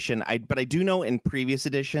this edition. But I do know in previous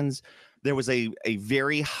editions there was a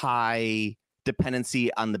very high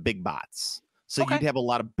dependency on the big bots. So you'd have a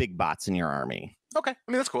lot of big bots in your army. Okay,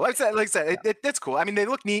 I mean that's cool. Like I said, it's cool. I mean they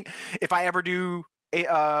look neat. If I ever do a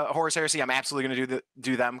Horus Heresy, I'm absolutely gonna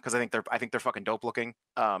do them because I think they're fucking dope looking.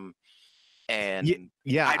 And I'd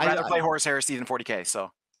rather play Horus Heresy than 40K.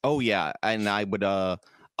 So. Oh yeah, and I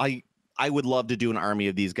would love to do an army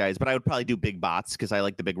of these guys, but I would probably do big bots because I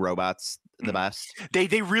like the big robots the best.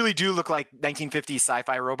 They really do look like 1950s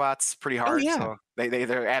sci-fi robots, pretty hard. Oh, yeah. So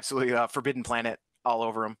they're absolutely Forbidden Planet all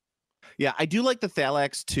over them. Yeah, I do like the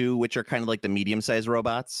Thalax too, which are kind of like the medium-sized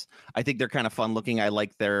robots. I think they're kind of fun looking. I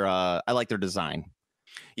like their design.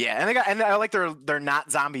 Yeah, and I like they're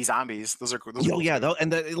not zombies. Those are cool.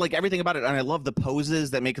 Like everything about it, and I love the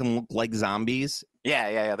poses that make them look like zombies.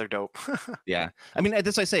 Yeah, they're dope. Yeah, I mean,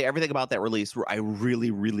 that's what I say. Everything about that release, I really,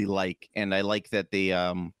 really like, and I like that they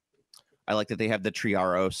have the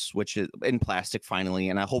Triaros, which is in plastic finally,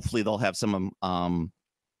 and hopefully they'll have some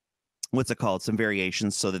what's it called? Some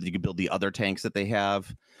variations so that you can build the other tanks that they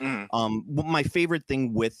have. My favorite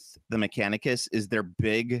thing with the Mechanicus is they're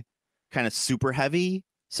big, kind of super heavy,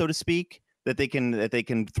 so to speak, that they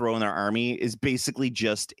can throw in their army is basically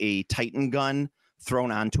just a Titan gun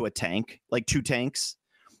thrown onto a tank, like 2 tanks,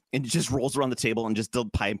 and it just rolls around the table and just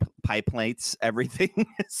pie plates everything.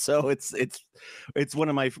 So it's one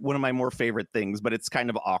of my more favorite things, but it's kind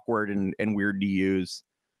of awkward and weird to use,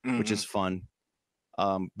 which is fun.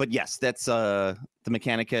 But yes, that's the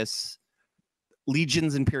Mechanicus.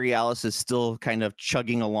 Legions Imperialis is still kind of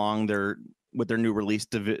chugging along with their new release,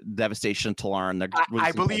 Devastation Talarn.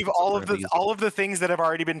 I believe all of the things that have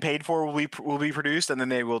already been paid for will be produced, and then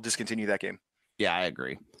they will discontinue that game. Yeah, I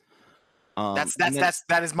agree.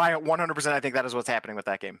 That is my 100%. I think that is what's happening with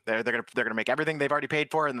that game. They're gonna make everything they've already paid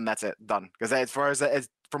for, and then that's it, done. Because as far as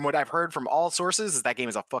from what I've heard from all sources, is that game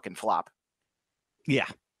is a fucking flop. Yeah.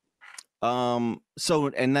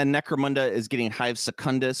 So and then Necromunda is getting Hive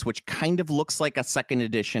Secundus, which kind of looks like a second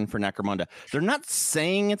edition for Necromunda. They're not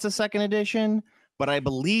saying it's a second edition, but I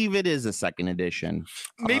believe it is a second edition.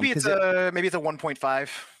 Maybe it's a 1.5.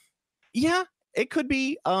 Yeah, it could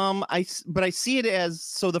be. I see it as,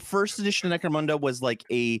 so the first edition of Necromunda was like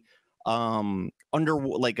a a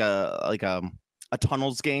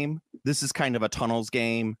tunnels game. This is kind of a tunnels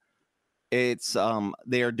game. It's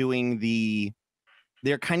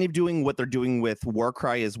they're kind of doing what they're doing with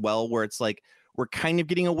Warcry as well, where it's like we're kind of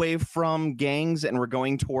getting away from gangs and we're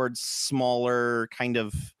going towards smaller kind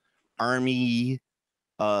of army,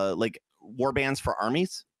 like war bands for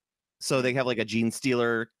armies. So they have like a Gene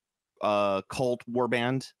Stealer cult war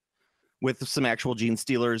band with some actual Gene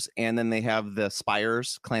Stealers, and then they have the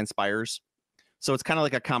Spires, Clan Spires. So it's kind of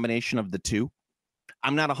like a combination of the two.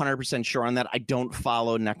 I'm not 100% sure on that. I don't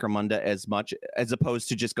follow Necromunda as much, as opposed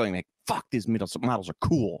to just going like, fuck, these models are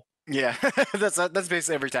cool. Yeah, that's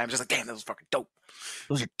basically every time. Just like, damn, those are fucking dope.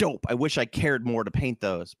 Those are dope. I wish I cared more to paint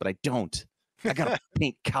those, but I don't. I gotta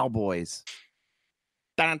paint cowboys.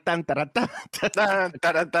 They're all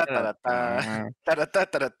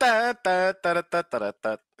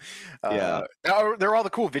the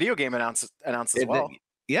cool video game announced as well.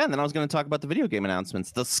 Yeah, and then I was going to talk about the video game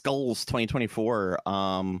announcements. The Skulls 2024.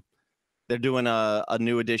 They're doing a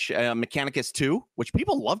new edition, Mechanicus 2, which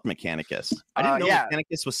people loved Mechanicus. I didn't know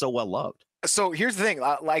Mechanicus was so well loved. So here's the thing,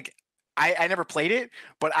 like I never played it,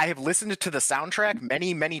 but I have listened to the soundtrack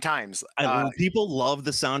many times. People love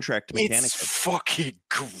the soundtrack to Mechanicus. It's fucking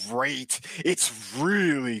great. It's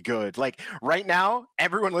really good. Like right now,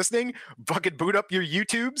 everyone listening, fucking boot up your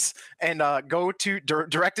YouTubes and go to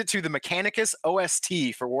direct it to the Mechanicus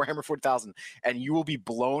OST for Warhammer 40,000, and you will be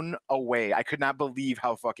blown away. I could not believe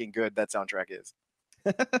how fucking good that soundtrack is.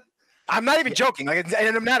 I'm not even joking, like,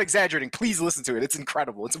 and I'm not exaggerating. Please listen to it. It's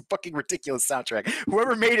incredible. It's a fucking ridiculous soundtrack.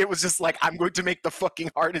 Whoever made it was just like, I'm going to make the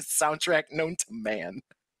fucking hardest soundtrack known to man.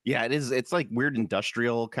 Yeah, it is. It's like weird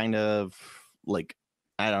industrial kind of like,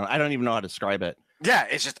 I don't even know how to describe it. Yeah,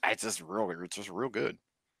 it's just real good.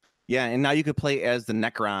 Yeah, and now you could play as the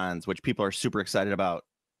Necrons, which people are super excited about.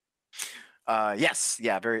 Yes,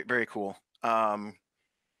 yeah, very very cool. Now,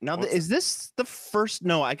 is this the first?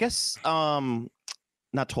 No, I guess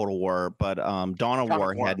not Total War, but Dawn of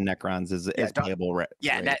War had Necrons as playable.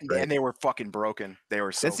 And they were fucking broken. They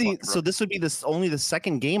were so. So this would be only the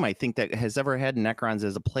second game I think that has ever had Necrons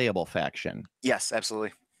as a playable faction. Yes,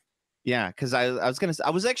 absolutely. Yeah, because I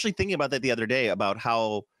was actually thinking about that the other day about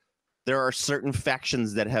how there are certain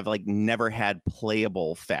factions that have like never had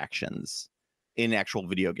playable factions in actual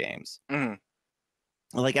video games. Mm-hmm.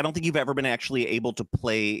 Like I don't think you've ever been actually able to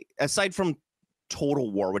play aside from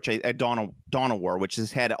Total War, which Dawn of War, which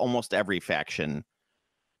has had almost every faction.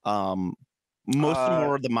 Most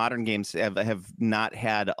more of the modern games have not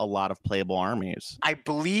had a lot of playable armies. I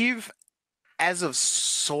believe, as of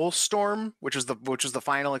Soulstorm, which was the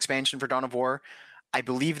final expansion for Dawn of War, I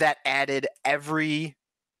believe that added every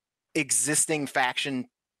existing faction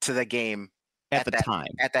to the game at that time.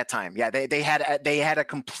 At that time, yeah, they had a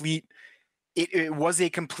complete. It is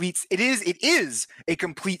a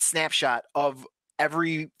complete snapshot of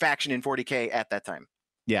every faction in 40K at that time.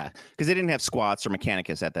 Yeah, because they didn't have squats or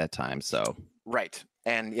Mechanicus at that time, so right.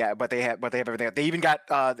 And yeah, but they have everything. They even got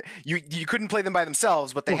you couldn't play them by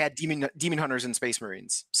themselves, but they had demon hunters and space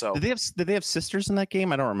marines. So did they have sisters in that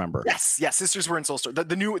game? I don't remember. Yes, sisters were in Soulstorm.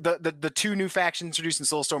 The two new factions introduced in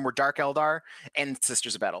Soulstorm were Dark Eldar and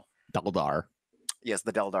Sisters of Battle. Deldar. Yes,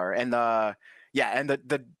 the Deldar. And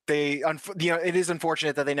it is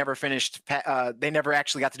unfortunate that they never finished. They never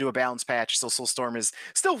actually got to do a balance patch. So Soulstorm is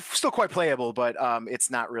still quite playable, but it's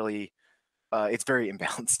not really. It's very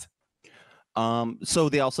imbalanced. So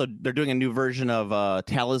they're doing a new version of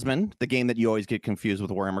Talisman, the game that you always get confused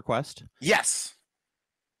with Warhammer Quest. Yes.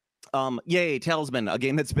 Yay, Talisman, a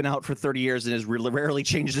game that's been out for 30 years and has rarely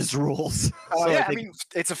changed its rules. I mean,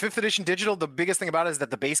 it's a 5th edition digital. The biggest thing about it is that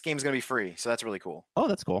the base game is going to be free, so that's really cool. Oh,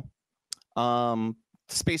 that's cool.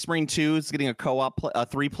 Space Marine 2 is getting a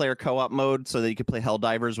 3-player co-op mode so that you can play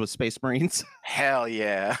Helldivers with Space Marines. Hell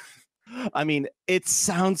yeah. I mean, it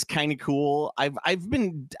sounds kind of cool. I've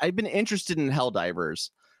been interested in Helldivers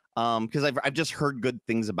because I've just heard good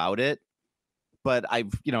things about it. But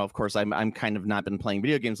of course, I'm kind of not been playing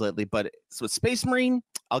video games lately. But so Space Marine,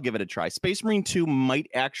 I'll give it a try. Space Marine 2 might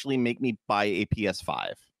actually make me buy a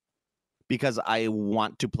PS5 because I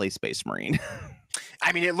want to play Space Marine.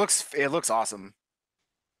 I mean, it looks awesome.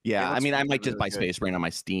 Yeah, I mean, I might just buy Space Marine on my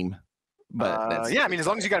Steam. But I mean, as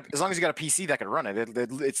long as you got a PC that could run it,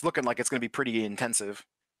 it's looking like it's going to be pretty intensive.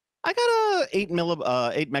 I got a 8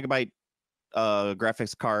 megabyte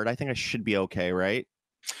graphics card. I think I should be okay, right?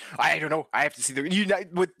 I don't know. I have to see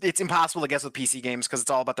it's impossible to guess with PC games because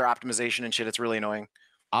it's all about their optimization and shit. It's really annoying.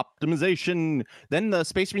 Optimization. Then the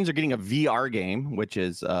Space Marines are getting a VR game, which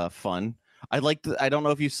is fun. I don't know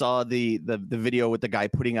if you saw the video with the guy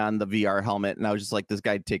putting on the VR helmet, and I was just like, this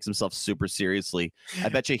guy takes himself super seriously. I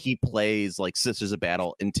bet you he plays like Sisters of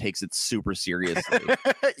Battle and takes it super seriously.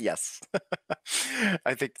 Yes.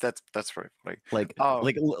 I think that's pretty funny. Like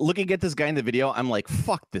looking at this guy in the video, I'm like,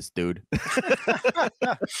 fuck this dude.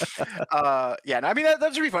 Yeah, I mean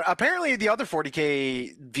that's really fun. Apparently the other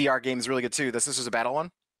 40K VR game is really good too. The Sisters of Battle one.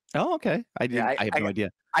 Oh, okay. I have no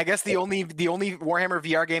idea. I guess the only Warhammer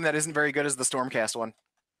VR game that isn't very good is the Stormcast one.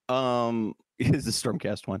 Is the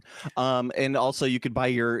Stormcast one. And also you could buy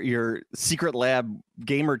your Secret Lab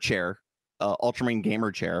gamer chair, Ultramarine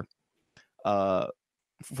gamer chair, for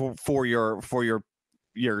your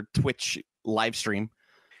Twitch live stream.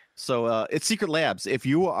 So it's Secret Labs. If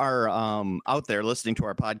you are out there listening to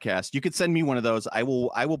our podcast, you could send me one of those. I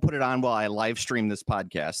will put it on while I live stream this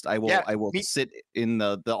podcast. I will sit in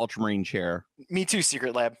the Ultramarine chair. Me too,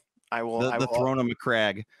 Secret Lab. I will. The Throne of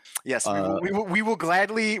McCrag. Yes, we will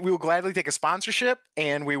gladly take a sponsorship,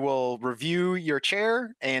 and we will review your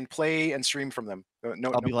chair and play and stream from them.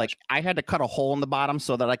 I'll be like, I had to cut a hole in the bottom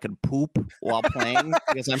so that I could poop while playing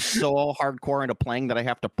because I'm so hardcore into playing that I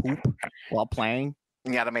have to poop while playing.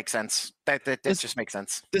 Yeah, that makes sense. That just makes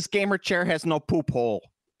sense. This gamer chair has no poop hole.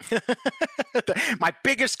 My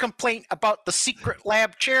biggest complaint about the secret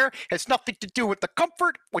lab chair has nothing to do with the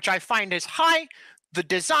comfort, which I find is high, the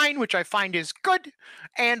design, which I find is good,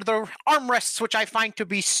 and the armrests, which I find to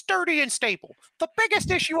be sturdy and stable. The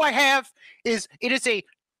biggest issue I have is it is a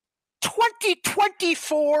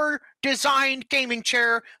 2024 designed gaming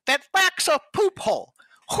chair that lacks a poop hole.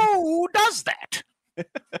 Who does that?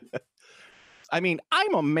 I mean,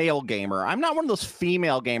 I'm a male gamer. I'm not one of those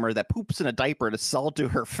female gamers that poops in a diaper to sell to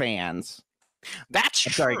her fans. That's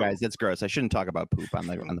true. Sorry, guys. That's gross. I shouldn't talk about poop on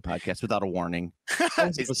the podcast without a warning.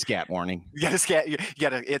 It's a scat warning. You got a scat.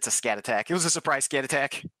 It's a scat attack. It was a surprise scat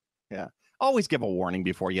attack. Yeah. Always give a warning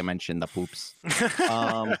before you mention the poops.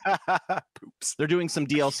 Poops. They're doing some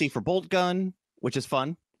DLC for Bolt Gun, which is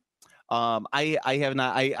fun. I have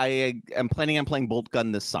not. I am planning on playing Bolt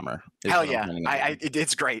Gun this summer. Hell yeah!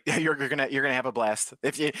 It's great. You're gonna have a blast.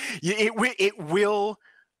 If it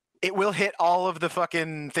will hit all of the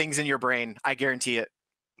fucking things in your brain. I guarantee it.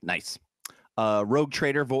 Nice. Rogue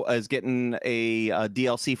Trader is getting a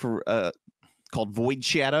DLC for called Void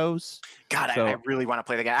Shadows. God, so, I really want to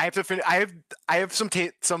play the game. I have to finish. I have some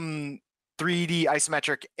 3D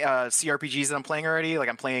isometric CRPGs that I'm playing already. Like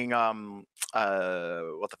I'm playing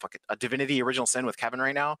Divinity Original Sin with Kevin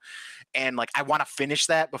right now, and like I want to finish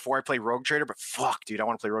that before I play Rogue Trader. But fuck, dude, I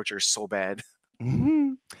want to play Rogue Trader so bad.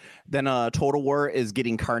 Mm-hmm. Then Total War is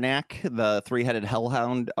getting Karnak, the 3-headed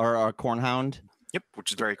hellhound or cornhound. Yep,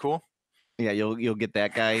 which is very cool. Yeah, you'll get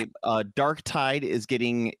that guy. Dark Tide is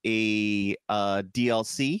getting a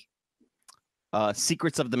DLC.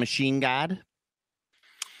 Secrets of the Machine God.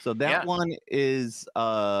 So that one is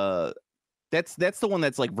that's the one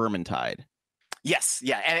that's like Vermintide. Yes,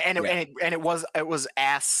 yeah, and it was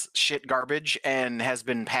ass shit garbage and has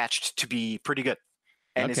been patched to be pretty good,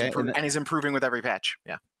 and is improving with every patch.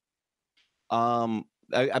 Yeah.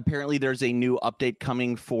 Apparently there's a new update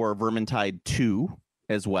coming for Vermintide 2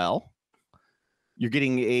 as well. You're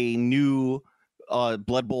getting a new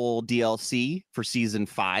Blood Bowl DLC for Season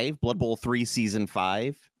 5, Blood Bowl 3 Season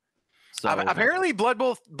 5. So apparently Blood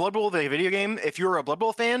Bowl, the video game, if you're a Blood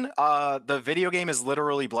Bowl fan, the video game is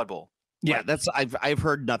literally Blood Bowl. Yeah, that's I've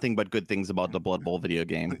heard nothing but good things about the Blood Bowl video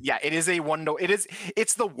game. Yeah, it is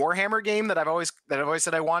it's the Warhammer game that I've always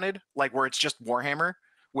said I wanted, like where it's just Warhammer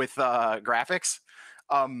with graphics.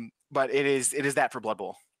 But it is that for Blood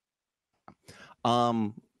Bowl.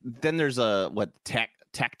 Then there's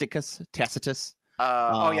Tacitus.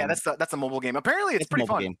 That's a mobile game. Apparently it's pretty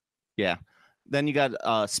fun. Game. Yeah. Then you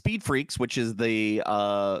got Speed Freaks, which is the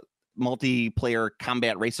multiplayer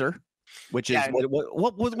combat racer. Which is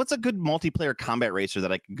what's a good multiplayer combat racer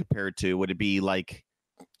that I can compare it to? Would it be like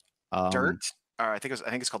Dirt? I think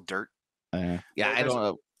it's called Dirt. I don't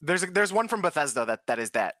know. There's one from Bethesda that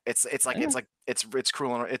is that. It's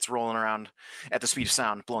cruel. It's rolling around at the speed of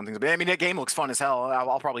sound, blowing things. I mean, that game looks fun as hell.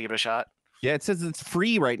 I'll probably give it a shot. Yeah, it says it's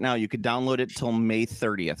free right now. You could download it till May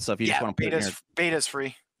 30th. So if you just want to play it, beta's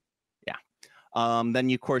free. Then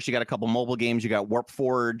of course you got a couple mobile games. You got Warp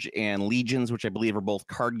Forge and Legions, which I believe are both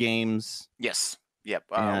card games. Yes. Yep.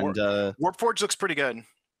 And Warp Forge looks pretty good.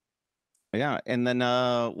 Yeah, and then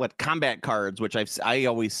combat cards, which I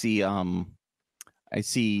always see I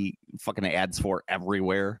see fucking ads for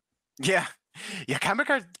everywhere. Yeah. Combat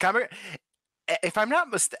cards. If I'm not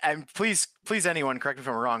mistaken, please anyone correct me if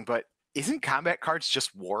I'm wrong, but isn't combat cards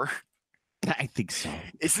just war? I think so.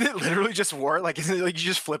 Isn't it literally just war? Like, isn't it like you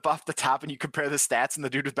just flip off the top and you compare the stats and the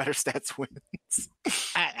dude with better stats wins?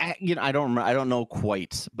 I don't know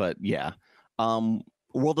quite, but yeah.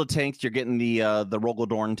 World of Tanks, you're getting the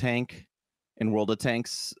Rogodorn tank in World of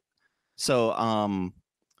Tanks. So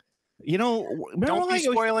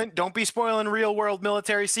don't be spoiling real world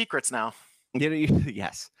military secrets now.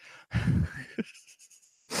 Yes.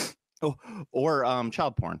 Or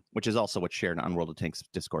child porn, which is also what's shared on World of Tanks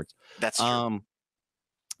discords. That's true.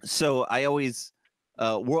 So I always,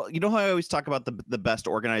 how I always talk about the best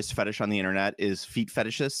organized fetish on the internet is feet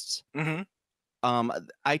fetishists. Mm-hmm.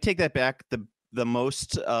 I take that back. The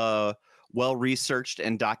most well researched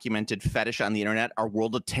and documented fetish on the internet are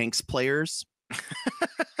World of Tanks players.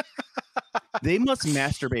 They must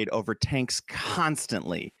masturbate over tanks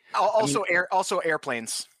constantly. Also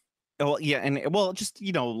airplanes. Oh yeah, and just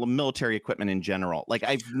military equipment in general. Like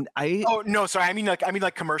Oh no, sorry. I mean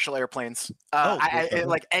like commercial airplanes.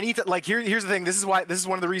 Like anything. Like here's the thing. This is one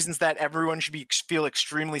of the reasons that everyone should feel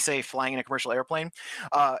extremely safe flying in a commercial airplane.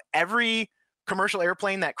 Every commercial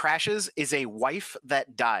airplane that crashes is a wife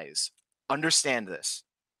that dies. Understand this.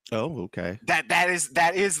 Oh, okay.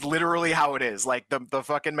 That is literally how it is. Like the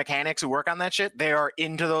fucking mechanics who work on that shit, they are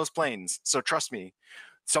into those planes. So trust me.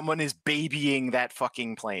 Someone is babying that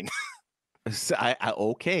fucking plane.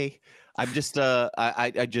 Okay. I'm just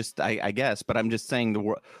I guess, but I'm just saying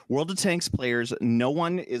the World of Tanks players, no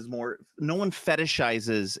one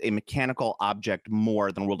fetishizes a mechanical object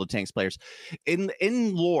more than World of Tanks players. In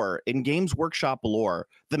lore, in Games Workshop lore,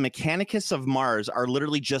 the Mechanicus of Mars are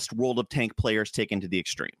literally just World of Tank players taken to the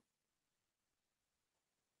extreme.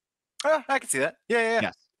 I can see that. Yeah.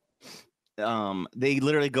 Yes. They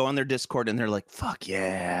literally go on their Discord and they're like, "Fuck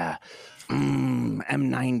yeah,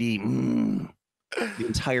 M90." The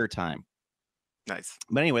entire time. Nice.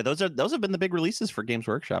 But anyway, those have been the big releases for Games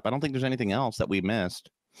Workshop. I don't think there's anything else that we missed.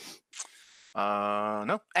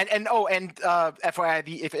 No. And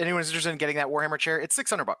FYI, if anyone's interested in getting that Warhammer chair, it's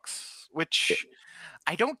 $600, which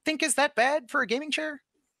I don't think is that bad for a gaming chair.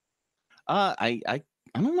 I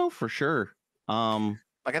don't know for sure.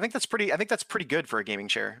 Like I think that's pretty good for a gaming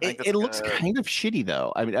chair. It looks kind of shitty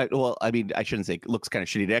though. I mean, I shouldn't say it looks kind of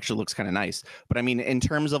shitty. It actually looks kind of nice. But I mean, in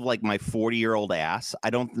terms of like my 40-year-old ass,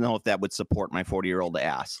 I don't know if that would support my 40-year-old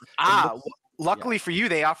ass. Luckily for you,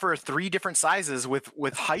 they offer 3 different sizes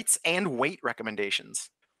with heights and weight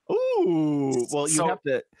recommendations. Ooh, well,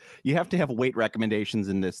 you have to have weight recommendations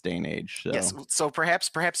in this day and age. So. Yes, so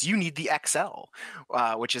perhaps you need the XL,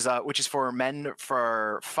 which is for men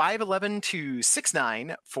for 5'11" to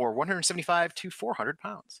 6'9" for 175 to 400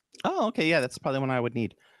 pounds. Oh, okay, yeah, that's probably one I would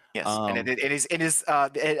need. Yes, and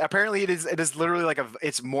apparently it is literally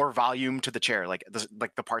it's more volume to the chair, like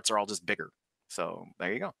the parts are all just bigger. So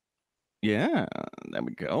there you go. Yeah, there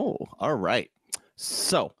we go. All right,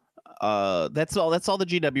 so. That's all the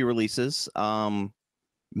GW releases.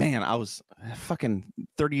 Man, I was fucking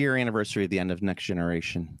 30-year anniversary of the end of Next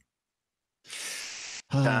Generation.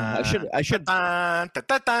 I should. I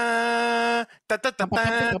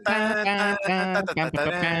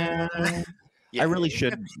really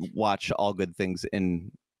should watch All Good Things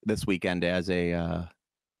in this weekend as a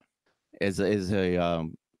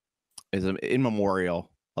in memorial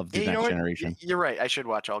of the Next Generation. You're right. I should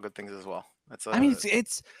watch All Good Things as well. I mean,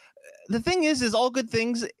 it's the thing is All Good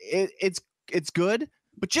Things. It's good,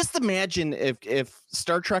 but just imagine if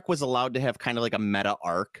Star Trek was allowed to have kind of like a meta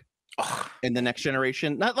arc in the Next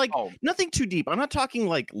Generation. Not like nothing too deep. I'm not talking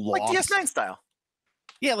like Lost. Like DS9 style.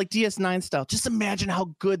 Yeah, like DS9 style. Just imagine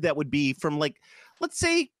how good that would be. From like, let's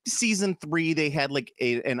say season 3, they had like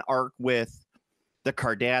an arc with the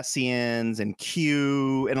Cardassians and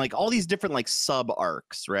Q and like all these different like sub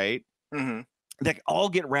arcs, right? Mm-hmm. That all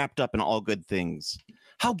get wrapped up in All Good Things.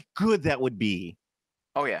 How good that would be.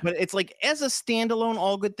 Oh yeah. But it's like as a standalone,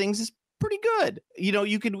 All Good Things is pretty good. You know,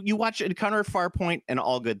 you watch Encounter Farpoint and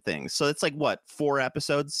All Good Things. So it's like what, 4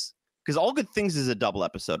 episodes? Because All Good Things is a double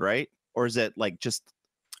episode, right? Or is it like just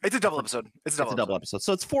it's a double episode. It's a double episode.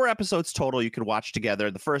 So it's 4 episodes total you could watch together,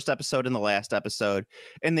 the first episode and the last episode,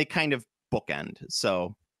 and they kind of bookend.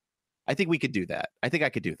 So I think we could do that. I think I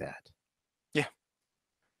could do that. Yeah.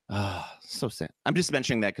 So sad. I'm just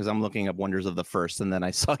mentioning that because I'm looking up Wonders of the First, and then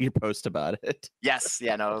I saw your post about it. Yes.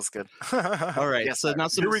 Yeah. No, it was good. All right. Yes, so now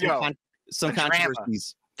some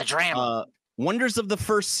controversies. The drama. Wonders of the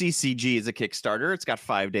First CCG is a Kickstarter. It's got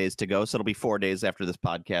 5 days to go, so it'll be 4 days after this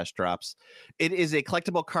podcast drops. It is a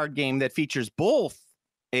collectible card game that features both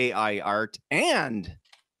AI art and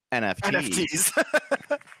NFTs.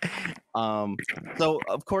 So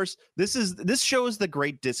of course this shows the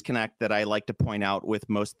great disconnect that I like to point out with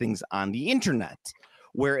most things on the internet,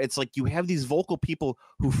 where it's like you have these vocal people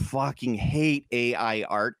who fucking hate AI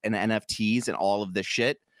art and NFTs and all of this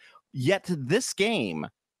shit, yet this game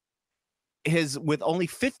with only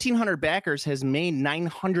 1,500 backers has made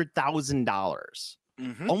 $900,000,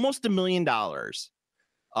 almost $1 million.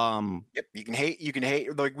 Yep, you can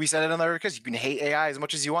hate like we said it on the because you can hate AI as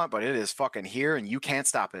much as you want, but it is fucking here and you can't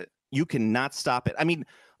stop it. You cannot stop it. I mean,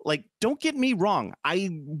 like, don't get me wrong. I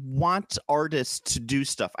want artists to do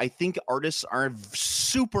stuff. I think artists are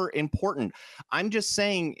super important. I'm just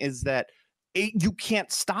saying is that you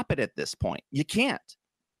can't stop it at this point. You can't.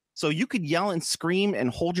 So you could yell and scream and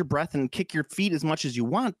hold your breath and kick your feet as much as you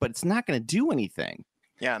want, but it's not going to do anything.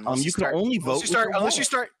 Yeah, unless you can only vote unless you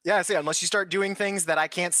start doing things that I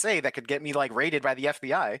can't say that could get me like raided by the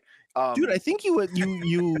FBI. Dude, I think you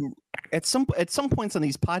at some points on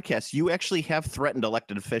these podcasts you actually have threatened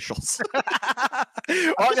elected officials.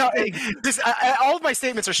 Oh no, all of my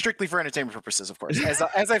statements are strictly for entertainment purposes, of course.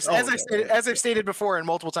 As I've stated before and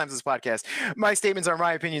multiple times in this podcast, my statements are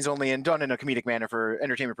my opinions only and done in a comedic manner for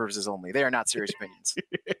entertainment purposes only. They are not serious opinions.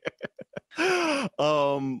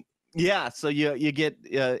 Yeah, so you get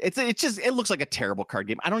it looks like a terrible card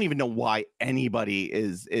game. I don't even know why anybody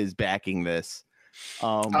is backing this.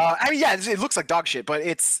 I mean, yeah, it looks like dog shit, but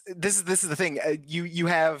this is the thing. You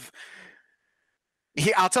have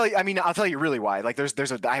Yeah, I'll tell you. I mean, I'll tell you really why. Like,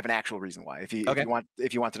 I have an actual reason why. If you Okay.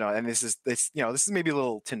 if you want to know, and this is maybe a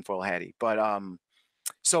little tinfoil hatty, but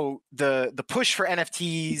so the push for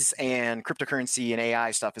NFTs and cryptocurrency and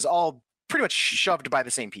AI stuff is all pretty much shoved by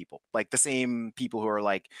the same people, like the same people who are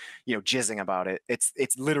like, jizzing about it.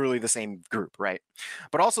 It's literally the same group, right?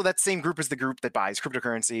 But also that same group is the group that buys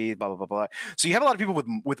cryptocurrency, blah blah blah blah. So you have a lot of people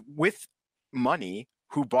with money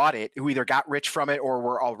who bought it, who either got rich from it or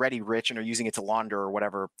were already rich and are using it to launder or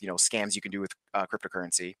whatever scams you can do with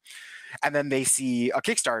cryptocurrency, and then they see a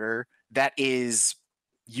Kickstarter that is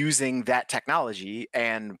using that technology,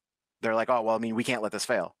 and they're like, oh well, I mean, we can't let this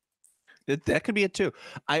fail. That could be it too.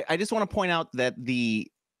 I just want to point out that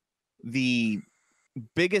the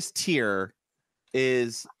biggest tier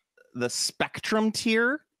is the Spectrum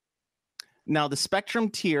tier. Now the Spectrum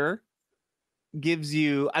tier gives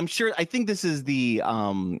you, I think this is the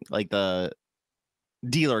like the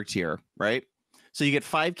dealer tier, right? So you get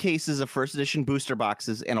 5 cases of first edition booster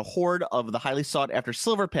boxes and a horde of the highly sought after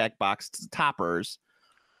silver pack box toppers,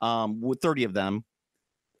 with 30 of them,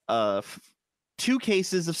 2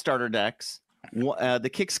 cases of starter decks, the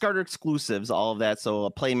Kickstarter exclusives, all of that. So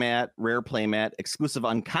a playmat, rare playmat, exclusive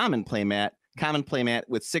uncommon playmat, common playmat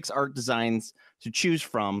with 6 art designs to choose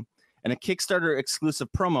from, and a Kickstarter exclusive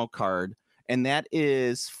promo card. And that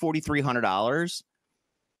is $4,300.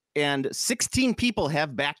 And 16 people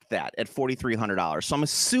have backed that at $4,300. So I'm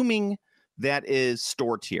assuming that is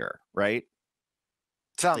store tier, right?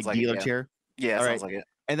 Sounds like dealer it, yeah. tier. Yeah, all sounds right. like it.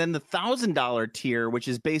 And then the $1,000 tier, which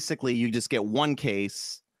is basically you just get 1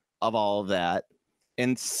 case of all of that.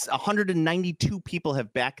 And 192 people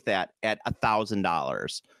have backed that at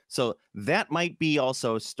 $1,000. So that might be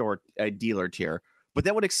also a dealer tier. But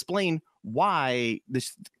that would explain why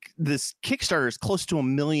this Kickstarter is close to $1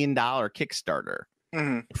 million Kickstarter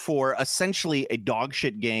for essentially a dog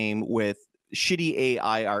shit game with shitty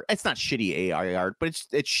AI art. It's not shitty AI art, but it's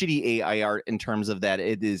shitty AI art in terms of that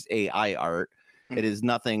it is AI art. It is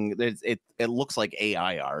nothing. It looks like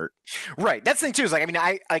AI art. Right. That's the thing too. Is like, I mean,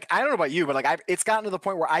 I don't know about you, but like it's gotten to the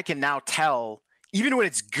point where I can now tell, even when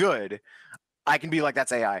it's good, I can be like,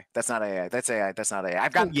 that's AI. That's not AI. That's AI. That's not AI.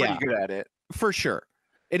 I've gotten pretty good at it. For sure.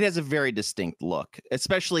 It has a very distinct look,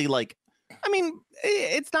 especially like, I mean,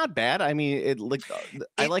 it's not bad. I mean,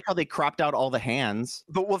 I like how they cropped out all the hands.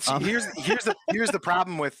 But well, here's the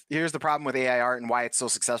problem with AI art and why it's so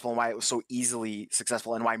successful and why it was so easily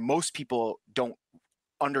successful and why most people don't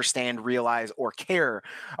understand, realize, or care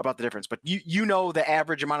about the difference. But you know the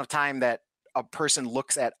average amount of time that a person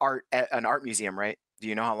looks at art at an art museum, right? Do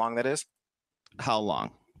you know how long that is? How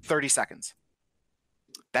long? 30 seconds.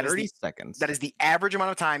 30 seconds. That is the average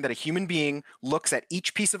amount of time that a human being looks at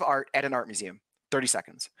each piece of art at an art museum. 30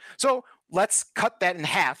 seconds. So let's cut that in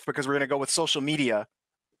half because we're going to go with social media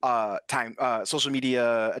social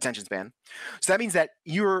media attention span. So that means that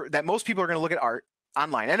most people are going to look at art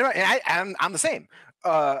online, and I'm the same.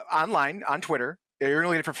 Online on Twitter, you're going to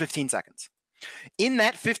look at it for 15 seconds. In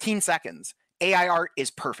that 15 seconds, AI art is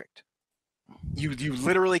perfect. You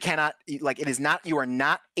literally cannot, like, it is not. You are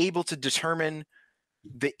not able to determine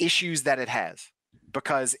the issues that it has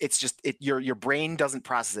because it's just your brain doesn't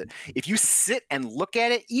process it. If you sit and look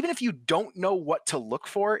at it, even if you don't know what to look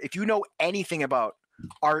for, if you know anything about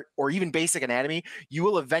art or even basic anatomy, you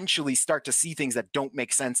will eventually start to see things that don't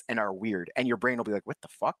make sense and are weird, and your brain will be like, what the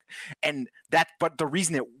fuck? But the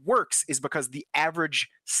reason it works is because the average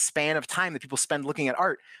span of time that people spend looking at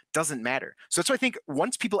art doesn't matter. So that's why I think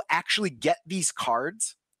once people actually get these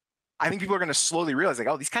cards, I think people are going to slowly realize, like,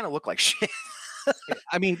 oh, these kind of look like shit.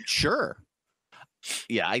 I mean, sure.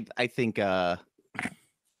 Yeah, I think who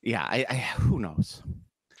knows?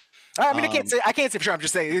 I mean, I can't say for sure. I'm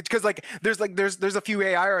just saying because like there's a few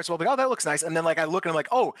AI artists. Well, like, oh, that looks nice, and then like I look and I'm like,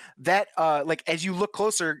 oh, that like as you look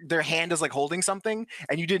closer, their hand is like holding something,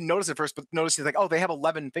 and you didn't notice it first, but notice it's like, oh, they have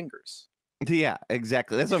 11 fingers. Yeah,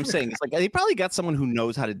 exactly. That's what I'm saying. It's like they probably got someone who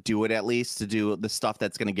knows how to do it, at least to do the stuff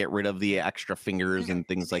that's going to get rid of the extra fingers and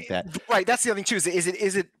things like that. Right. That's the other thing too. Is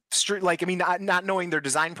it straight? Like, I mean, not knowing their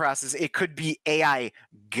design process, it could be AI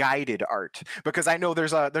guided art, because I know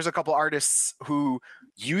there's a couple artists who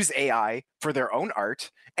use AI for their own art,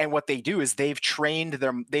 and what they do is they've trained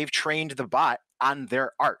the bot on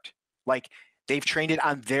their art. Like, they've trained it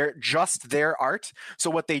on just their art. So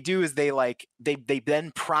what they do is they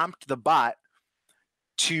then prompt the bot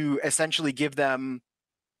to essentially give them.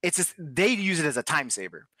 They use it as a time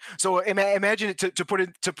saver. So imagine it to put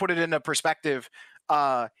it in a perspective.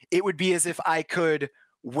 It would be as if I could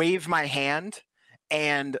wave my hand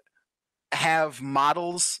and have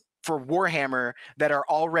models for Warhammer that are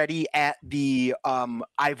already at the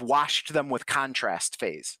I've washed them with contrast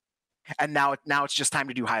phase. and now it's just time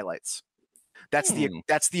to do highlights. That's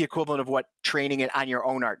the equivalent of what training it on your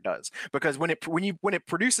own art does. Because when it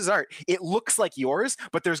produces art, it looks like yours,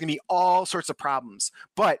 but there's gonna be all sorts of problems.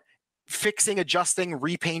 But fixing, adjusting,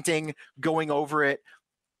 repainting, going over it,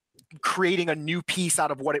 creating a new piece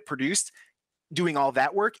out of what it produced, doing all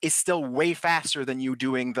that work is still way faster than you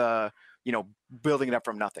doing the, building it up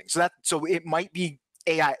from nothing. So it might be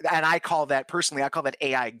AI, and I call that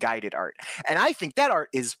AI guided art. And I think that art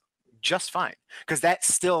is just fine because that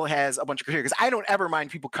still has a bunch of criteria. Because I don't ever mind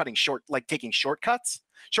people taking shortcuts.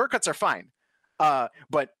 Shortcuts are fine,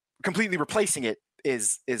 but completely replacing it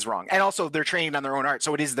is wrong. And also, they're trained on their own art,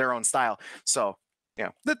 so it is their own style. So yeah,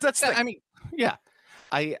 that's. I mean, yeah,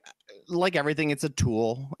 I like everything. It's a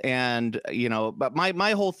tool, and but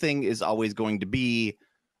my whole thing is always going to be,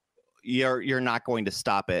 you're not going to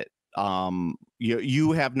stop it.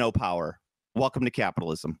 You have no power. Welcome to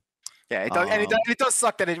capitalism. Yeah, it does, and it does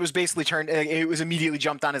suck that it was basically it was immediately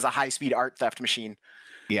jumped on as a high-speed art theft machine.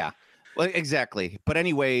 Yeah, well, exactly. But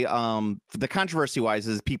anyway, the controversy-wise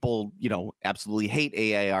is people, absolutely hate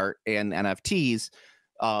AI art and NFTs.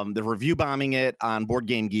 They're review bombing it on Board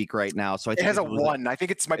Game Geek right now. So I think it has a 1. I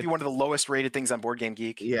think it might be one of the lowest rated things on Board Game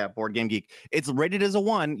Geek. Yeah, Board Game Geek. It's rated as a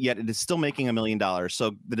 1, yet it is still making $1 million.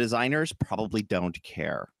 So the designers probably don't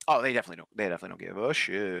care. Oh, they definitely don't. They definitely don't give a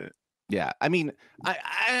shit. Yeah, I mean,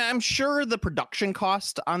 I'm sure the production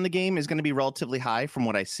cost on the game is going to be relatively high from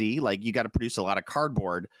what I see. Like, you got to produce a lot of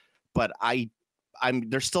cardboard, but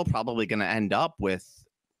they're still probably going to end up with,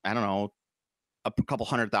 I don't know, a couple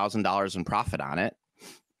 $100,000 in profit on it.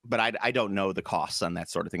 But I don't know the costs on that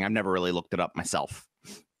sort of thing. I've never really looked it up myself.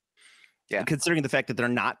 Yeah, considering the fact that they're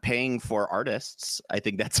not paying for artists, I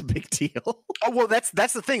think that's a big deal. Oh well, that's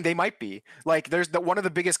the thing. They might be like, there's one of the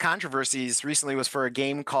biggest controversies recently was for a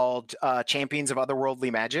game called Champions of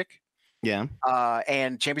Otherworldly Magic. Yeah.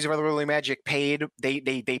 And Champions of Otherworldly Magic paid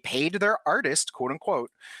their artist, quote unquote,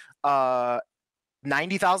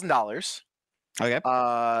 $90,000. Okay.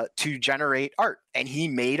 To generate art, and he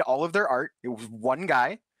made all of their art. It was one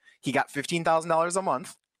guy. He got $15,000 a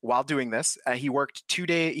month while doing this. He worked 2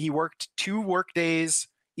 work days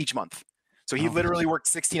each month. So he literally worked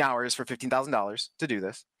 16 hours for $15,000 to do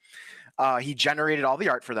this. He generated all the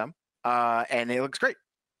art for them, and it looks great.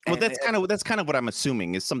 Well, that's kind of what I'm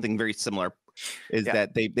assuming is something very similar. Is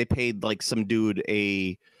that they paid like some dude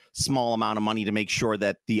a small amount of money to make sure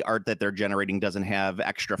that the art that they're generating doesn't have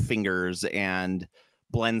extra fingers and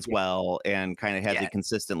blends well and kind of has a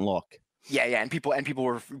consistent look. Yeah, and people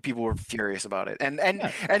were furious about it. And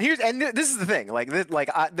this is the thing.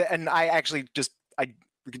 I actually just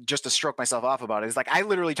to stroke myself off about it, is like, I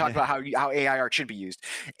literally talked about how AI art should be used.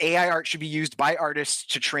 AI art should be used by artists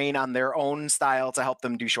to train on their own style to help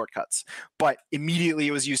them do shortcuts. But immediately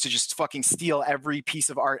it was used to just fucking steal every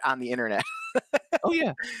piece of art on the internet. Oh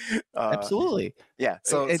yeah, absolutely. Yeah.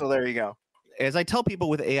 So there you go. As I tell people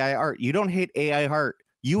with AI art, you don't hate AI art.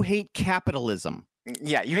 You hate capitalism.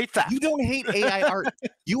 Yeah, you hate that. You don't hate AI art.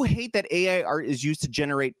 You hate that AI art is used to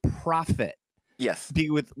generate profit. Yes.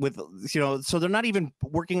 So they're not even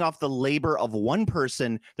working off the labor of one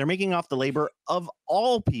person. They're making off the labor of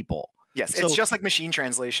all people. Yes, it's just like machine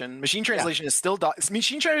translation. Machine translation is still dog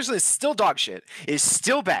shit. It's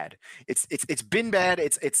still bad. It's been bad.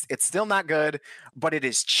 It's still not good, but it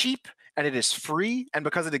is cheap and it is free, and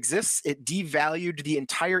because it exists, it devalued the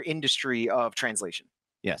entire industry of translation.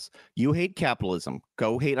 Yes, you hate capitalism.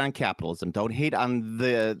 Go hate on capitalism. Don't hate on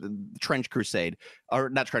the Trench Crusade, or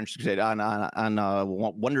not Trench Crusade, on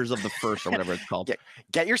Wonders of the First, or whatever it's called.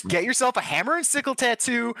 Get yourself a hammer and sickle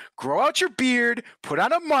tattoo. Grow out your beard. Put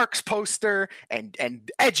on a Marx poster and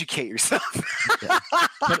educate yourself.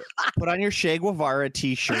 Put on your Che Guevara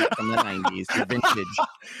T-shirt from the '90s, the vintage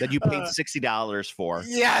that you paid $60 for.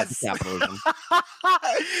 Yes, capitalism.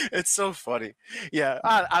 It's so funny. Yeah,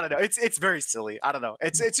 I don't know. It's very silly. I don't know.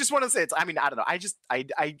 It's just one of those. I mean, I don't know. I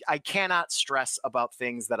cannot stress about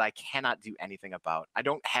things that I cannot do anything about. I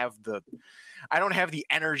don't have the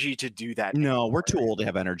energy to do that. No, anymore. We're too old to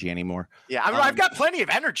have energy anymore. Yeah, I mean, I've got plenty of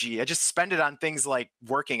energy. I just spend it on things like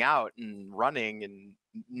working out and running and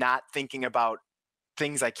not thinking about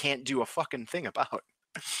things I can't do a fucking thing about.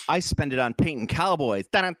 I spend it on painting cowboys.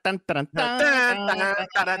 That's the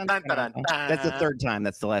third time.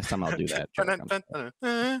 That's the last time I'll do that.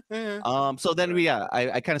 So then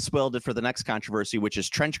I kind of spoiled it for the next controversy, which is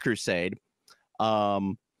Trench Crusade.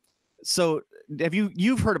 So have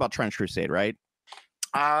you've heard about Trench Crusade, right?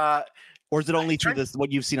 Or is it only through this what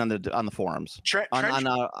you've seen on the forums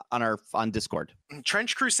on Discord?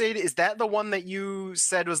 Trench Crusade, is that the one that you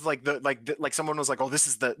said was like someone was like, oh, this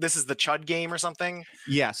is the Chud game or something?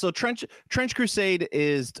 Yeah. So Trench Crusade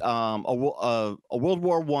is a World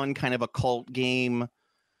War I kind of a cult game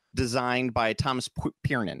designed by Thomas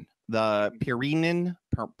Piernan, the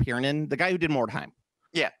guy who did Mordheim.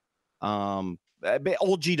 Yeah. Old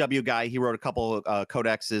GW guy. He wrote a couple of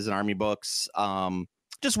codexes and army books.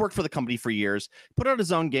 Just worked for the company for years. Put out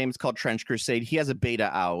his own game. It's called Trench Crusade. He has a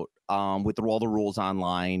beta out with all the rules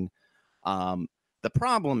online. The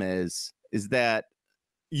problem is that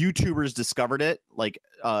YouTubers discovered it, like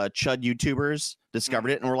Chud YouTubers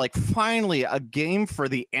discovered it, and were like, finally, a game for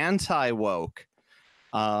the anti-woke.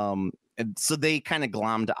 And so they kind of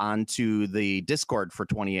glommed onto the Discord for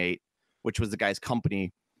 28, which was the guy's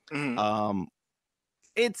company.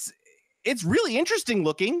 It's really interesting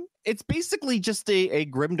looking. It's basically just a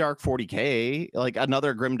Grimdark 40K, like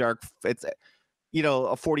another Grimdark. It's, you know,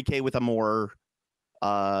 a 40K with a more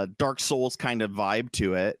Dark Souls kind of vibe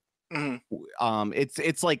to it.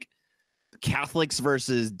 It's like Catholics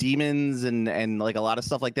versus demons and like a lot of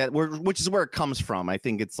stuff like that, which is where it comes from. I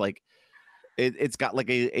think it's like it's got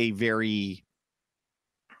like a very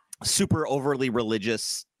super overly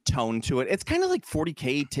religious tone to it. It's kind of like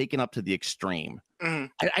 40K taken up to the extreme.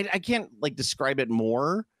 I can't like describe it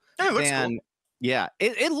more. It looks cool. Yeah,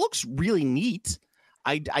 it looks really neat.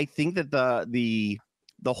 I think that the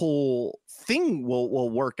whole thing will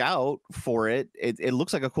work out for it. It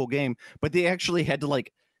looks like a cool game, but they actually had to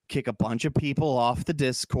like kick a bunch of people off the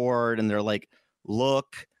Discord, and they're like,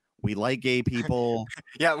 "Look, we like gay people.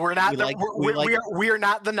 Yeah, we're not. We are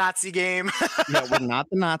not the Nazi game. Yeah, we're not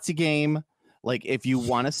the Nazi game. Like, if you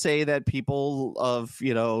want to say that people of,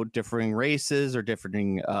 you know, differing races or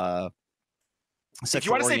differing if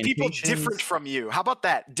you want to say people different from you, how about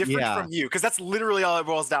that? Different from you, because that's literally all it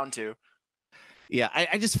boils down to. Yeah,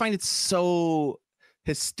 I just find it so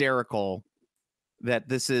hysterical that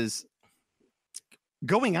this is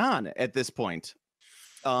going on at this point.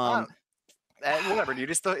 Whatever,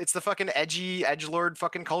 dude. It's the fucking edgelord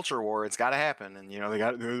fucking culture war. It's got to happen, and you know they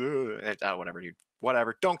got whatever, dude.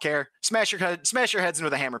 Whatever. Don't care. Smash your heads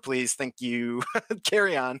into the hammer, please. Thank you.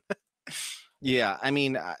 Carry on. Yeah, I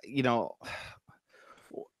mean, you know,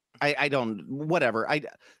 I don't. Whatever. I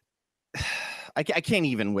can't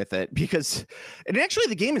even with it, because, and actually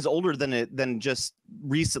the game is older than just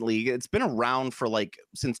recently. It's been around for like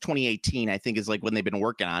since 2018. I think is like when they've been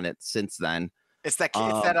working on it since then. It's that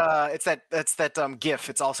GIF.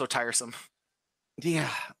 It's also tiresome.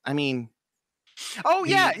 Yeah, I mean. Oh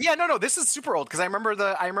yeah. No. This is super old, because I remember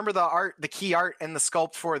the art, the key art, and the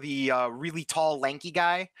sculpt for the really tall, lanky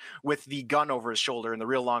guy with the gun over his shoulder and the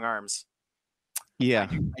real long arms. Yeah,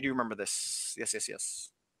 I do remember this. Yes.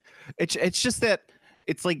 It's just that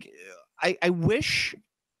it's like I wish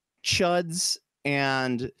Chuds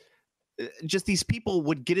and just these people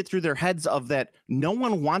would get it through their heads of that no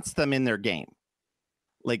one wants them in their game.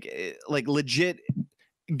 Like legit.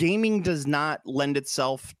 Gaming does not lend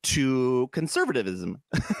itself to conservatism.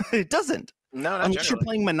 It doesn't. No, not unless you're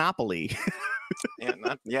playing Monopoly.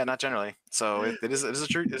 Not generally. So it is a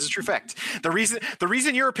true fact. The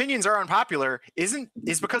reason your opinions are unpopular is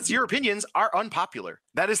because your opinions are unpopular.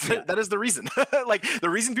 That is the reason. Like, the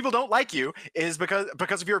reason people don't like you is because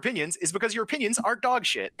of your opinions, is because your opinions are dog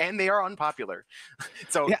shit and they are unpopular.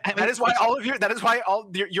 So that is why all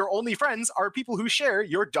your only friends are people who share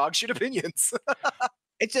your dog shit opinions.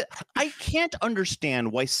 I can't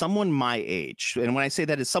understand why someone my age, and when I say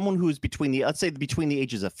that is someone who's between the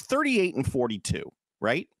ages of 38 and 42,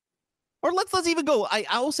 right? Or let's even go, I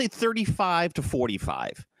will say 35 to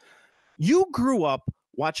 45. You grew up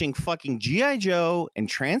watching fucking G.I. Joe and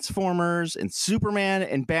Transformers and Superman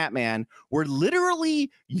and Batman, where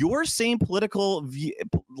literally your same political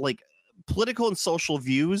and social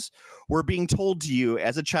views were being told to you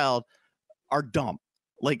as a child are dumb.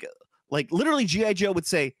 Like literally, G.I. Joe would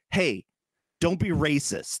say, "Hey, don't be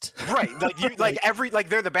racist." Right.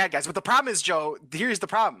 They're the bad guys. But the problem is, Joe, here's the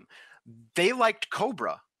problem. They liked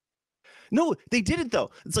Cobra. No, they didn't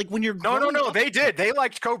though. It's like when you're No, they did. They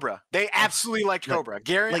liked Cobra. They absolutely liked Cobra.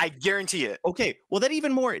 I guarantee it. Okay. Well, that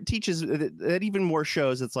even more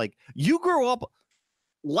shows it's like you grew up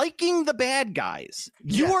liking the bad guys.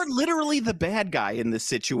 You are literally the bad guy in this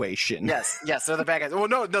situation. Yes, they're the bad guys. Well,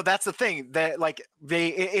 no, that's the thing. That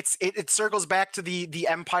it circles back to the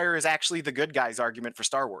Empire is actually the good guys argument for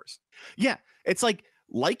Star Wars. Yeah, it's like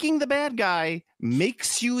liking the bad guy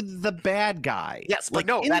makes you the bad guy. Yes, but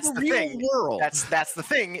no, that's the thing. World. That's the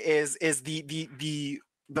thing is the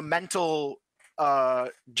mental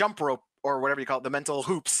jump rope, or whatever you call it, the mental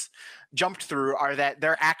hoops jumped through are that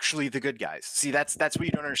they're actually the good guys. See, that's what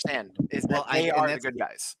you don't understand is that they are the good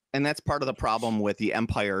guys. And that's part of the problem with the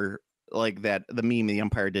Empire, like that the meme, the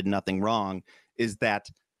Empire did nothing wrong, is that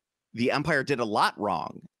the Empire did a lot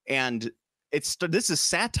wrong. And this is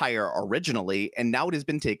satire originally, and now it has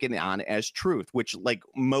been taken on as truth, which, like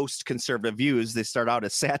most conservative views, they start out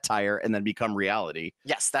as satire and then become reality.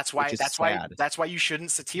 Yes, that's why you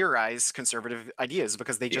shouldn't satirize conservative ideas,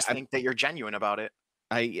 because they just think that you're genuine about it.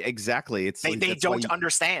 Exactly. It's they don't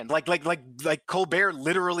understand. Like Colbert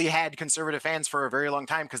literally had conservative fans for a very long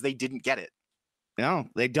time because they didn't get it. No,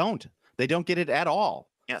 they don't. They don't get it at all.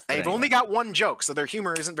 Yeah, they've only got one joke, so their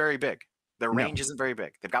humor isn't very big. Their range isn't very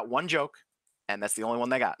big. They've got one joke, and that's the only one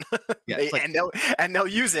they got. Yeah, and they'll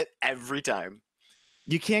use it every time.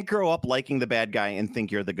 You can't grow up liking the bad guy and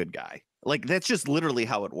think you're the good guy. Like, that's just literally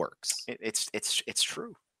how it works. It's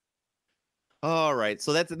true. All right,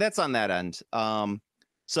 so that's on that end.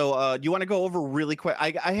 So do you want to go over really quick?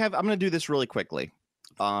 I'm going to do this really quickly,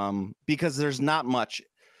 because there's not much.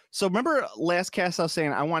 So remember last cast I was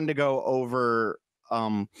saying I wanted to go over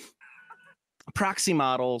proxy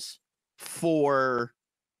models for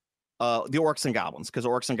the orcs and goblins, because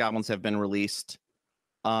orcs and goblins have been released.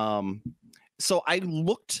 So I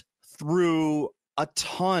looked through a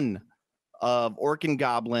ton of orc and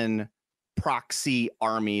goblin proxy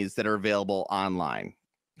armies that are available online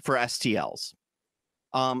for STLs.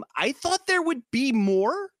 I thought there would be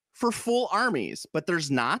more for full armies, but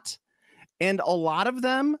there's not. And a lot of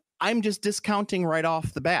them, I'm just discounting right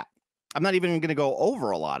off the bat. I'm not even going to go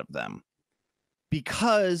over a lot of them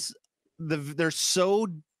because they're so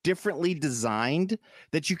differently designed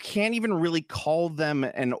that you can't even really call them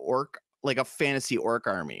an orc, like a fantasy orc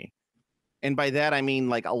army. And by that, I mean,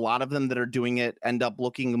 like, a lot of them that are doing it end up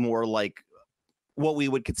looking more like what we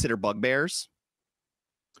would consider bugbears.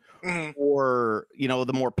 Mm-hmm. Or,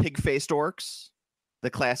 the more pig-faced orcs, the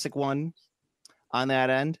classic one on that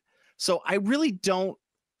end. So I really don't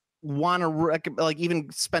want to even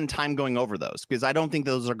spend time going over those, because I don't think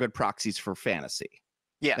those are good proxies for fantasy.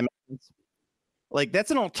 Yeah. Like,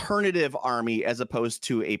 that's an alternative army as opposed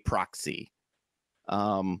to a proxy.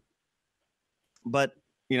 But,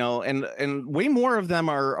 and way more of them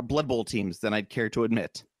are Blood Bowl teams than I'd care to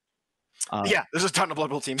admit. Yeah, there's a ton of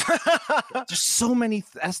Blood Bowl teams. There's so many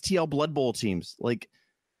STL Blood Bowl teams. Like,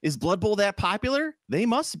 is Blood Bowl that popular? They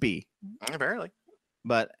must be. Apparently.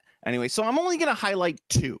 But anyway, so I'm only going to highlight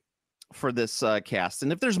 2 for this cast.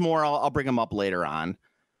 And if there's more, I'll bring them up later on.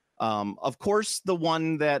 Of course, the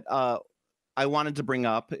one that I wanted to bring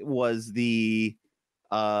up was the...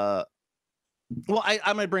 I'm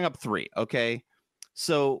going to bring up 3, okay?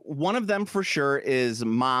 So one of them for sure is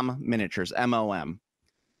Mom Miniatures, MOM.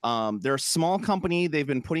 They're a small company. They've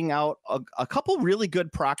been putting out a couple really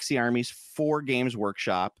good proxy armies for Games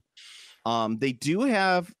Workshop. They do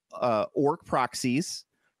have orc proxies.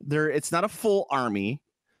 It's not a full army,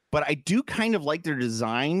 but I do kind of like their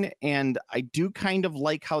design, and I do kind of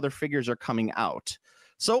like how their figures are coming out.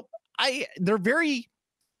 So they're very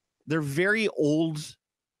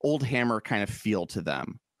old hammer kind of feel to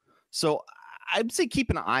them. So I'd say keep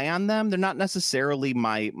an eye on them. They're not necessarily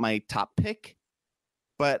my top pick,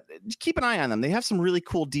 but keep an eye on them. They have some really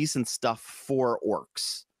cool, decent stuff for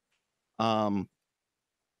orcs.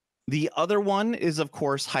 The other one is, of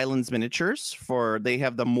course, Highlands Miniatures. They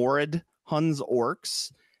have the Morid Huns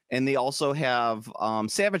orcs, and they also have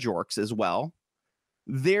Savage orcs as well.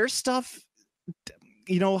 Their stuff,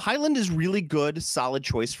 Highland is really good, solid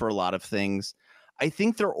choice for a lot of things. I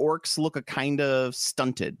think their orcs look a kind of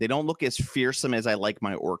stunted. They don't look as fearsome as I like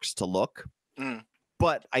my orcs to look. Mm.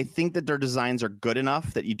 But I think that their designs are good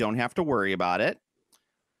enough that you don't have to worry about it.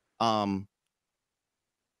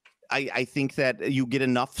 I think that you get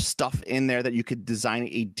enough stuff in there that you could design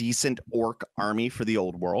a decent orc army for the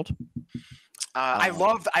old world. I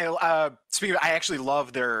actually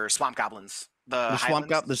love their swamp goblins. The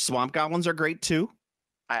swamp goblins are great too.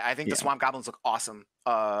 I think the swamp goblins look awesome.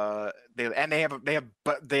 They have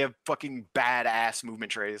fucking badass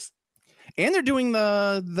movement trays. And they're doing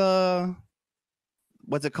the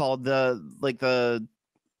what's it called? What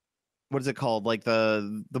is it called? Like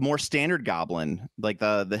the more standard goblin, like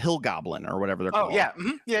the hill goblin or whatever they're called. Oh yeah.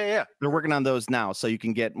 Mm-hmm. Yeah. They're working on those now, so you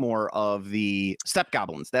can get more of the step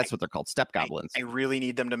goblins. That's what they're called, step goblins. I really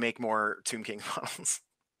need them to make more Tomb King models.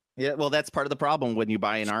 Yeah, well, that's part of the problem when you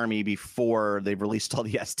buy an army before they've released all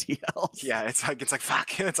the STLs. Yeah, it's like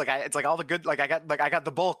fuck. It's like all the good, I got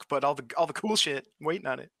the bulk, but all the cool shit, I'm waiting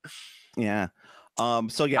on it. Yeah.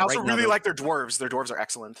 So yeah, I also really like their dwarves. Their dwarves are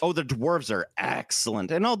excellent. Oh, the dwarves are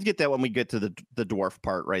excellent, and I'll get that when we get to the dwarf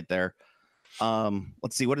part right there.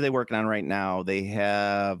 Let's see, what are they working on right now? They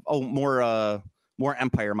have more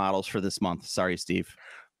Empire models for this month. Sorry, Steve.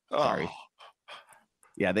 Sorry. Oh.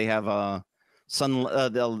 Yeah, they have the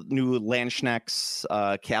new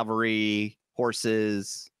Landsknechts, cavalry,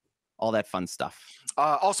 horses, all that fun stuff.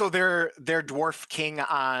 Also, their dwarf king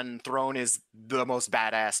on throne is the most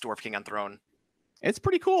badass dwarf king on throne. It's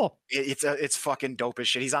pretty cool. It's fucking dope as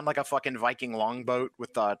shit. He's on like a fucking Viking longboat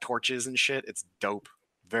with torches and shit. It's dope.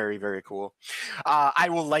 Very, very cool. I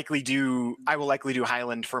will likely do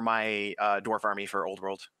Highland for my dwarf army for Old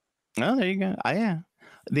World. Oh, there you go. Yeah.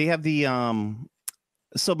 They have the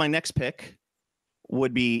so my next pick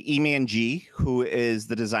would be E-Man G, who is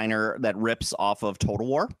the designer that rips off of Total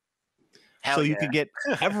War. Hell you yeah. could get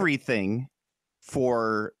everything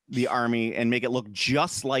for the army and make it look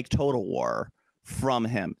just like Total War from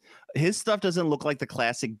him. His stuff doesn't look like the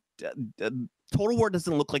classic Total War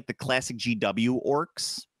doesn't look like the classic GW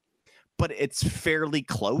orcs, but it's fairly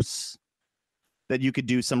close that you could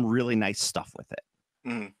do some really nice stuff with it.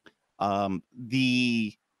 Mm.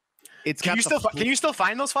 Can you still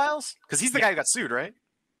find those files? Because he's the guy who got sued, right?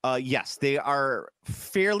 Yes, they are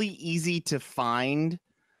fairly easy to find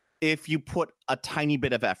if you put a tiny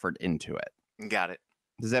bit of effort into it. Got it.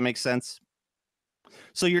 Does that make sense?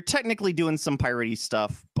 So you're technically doing some piratey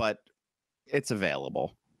stuff, but it's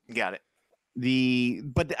available. Got it.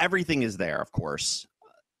 But everything is there, of course.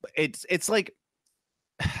 It's like,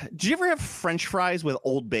 did you ever have French fries with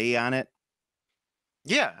Old Bay on it?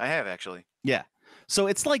 Yeah, I have actually. Yeah. So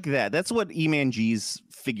it's like that. That's what E-Man G's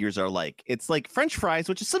figures are like. It's like French fries,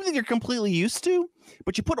 which is something you're completely used to,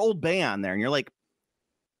 but you put Old Bay on there and you're like,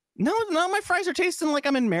 no, my fries are tasting like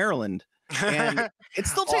I'm in Maryland. And it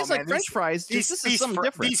still tastes like French fries. This is something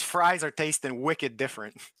different. These fries are tasting wicked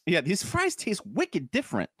different. Yeah, these fries taste wicked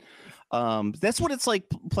different. That's what it's like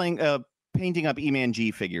painting up E-Man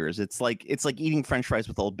G figures. It's like eating French fries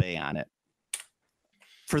with Old Bay on it.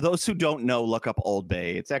 For those who don't know, look up Old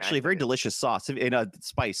Bay. It's actually a very delicious sauce in a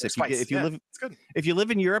spice. If you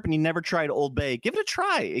live in Europe and you never tried Old Bay, give it a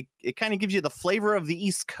try. It kind of gives you the flavor of the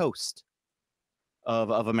East Coast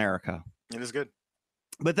of America. It is good.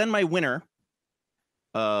 But then my winner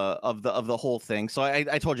of the whole thing. So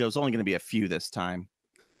I told you I was only going to be a few this time.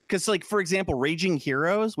 Because, like, for example, Raging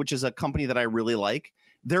Heroes, which is a company that I really like,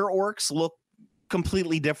 their orcs look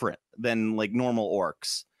completely different than like normal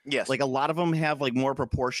orcs. Yes. Like a lot of them have like more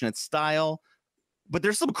proportionate style, but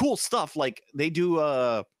there's some cool stuff. Like they do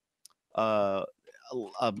a Squigoth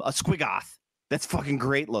that's fucking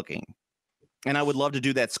great looking. And I would love to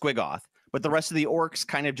do that Squigoth, but the rest of the orcs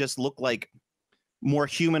kind of just look like more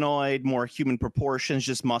humanoid, more human proportions,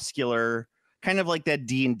 just muscular, kind of like that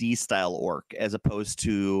D&D style orc as opposed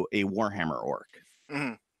to a Warhammer orc.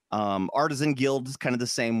 Mm-hmm. Artisan Guild is kind of the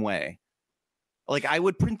same way. Like I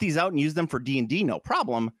would print these out and use them for D&D, no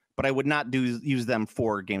problem, but I would not use them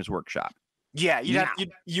for Games Workshop. Yeah, you'd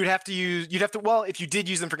have to. Well, if you did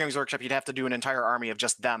use them for Games Workshop, you'd have to do an entire army of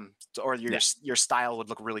just them, or your style would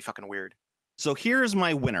look really fucking weird. So here's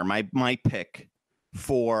my winner, my pick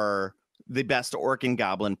for the best orc and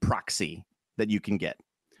goblin proxy that you can get.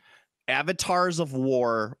 Avatars of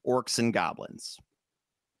War orcs and goblins.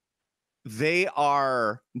 They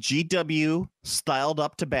are GW styled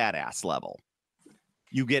up to badass level.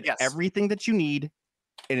 You get everything that you need,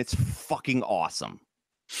 and it's fucking awesome.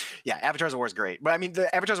 Yeah, Avatars of War is great. But I mean,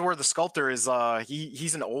 the Avatars of War, the sculptor is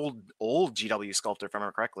he's an old GW sculptor, if I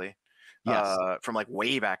remember correctly. Yes. From like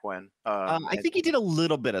way back when. I think he did a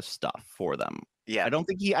little bit of stuff for them. Yeah. I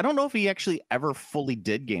don't know if he actually ever fully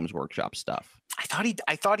did Games Workshop stuff. I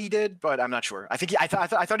thought he did, but I'm not sure. I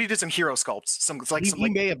thought he did some hero sculpts. He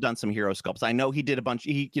may have done some hero sculpts. I know he did a bunch.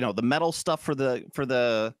 The metal stuff for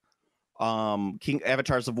the King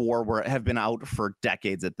Avatars of War have been out for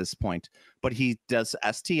decades at this point, but he does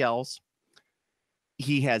STLs.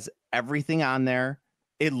 He has everything on there.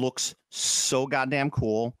 It looks so goddamn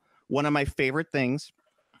cool. One of my favorite things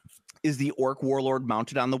is the Orc Warlord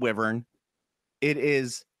mounted on the Wyvern. It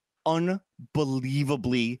is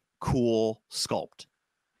unbelievably cool sculpt.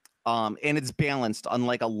 And it's balanced,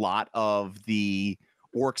 unlike a lot of the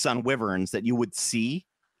orcs on Wyverns that you would see.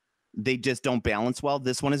 They just don't balance well.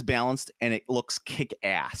 This one is balanced and it looks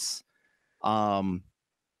kick-ass.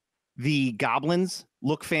 The goblins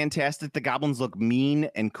look fantastic. The goblins look mean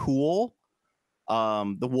and cool.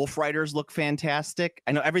 The Wolf Riders look fantastic.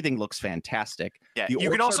 I know everything looks fantastic. Yeah, you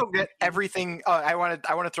can also get everything. I want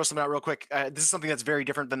to throw something out real quick. This is something that's very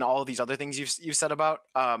different than all of these other things you've said about.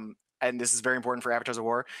 And this is very important for Avatars of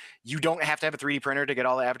War. You don't have to have a 3D printer to get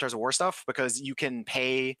all the Avatars of War stuff because you can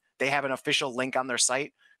pay. They have an official link on their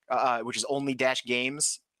site, which is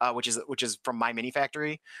only-games. which is from My Mini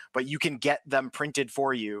Factory, but you can get them printed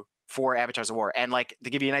for you for Avatars of War. And like, to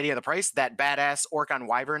give you an idea of the price, that badass orc on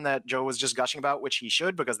Wyvern that Joe was just gushing about, which he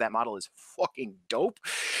should because that model is fucking dope,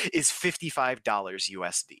 is $55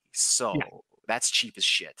 USD. So that's cheap as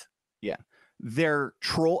shit. Yeah. They're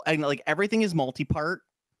troll, and like everything is multi-part.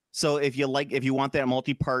 So if you want that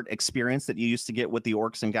multi-part experience that you used to get with the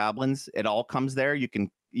orcs and goblins, it all comes there. You can,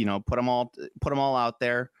 put them all out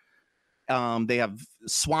there. They have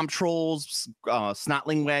swamp trolls,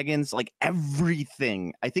 snotling wagons, like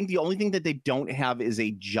everything. I think the only thing that they don't have is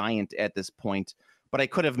a giant at this point, but I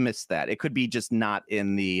could have missed that. It could be just not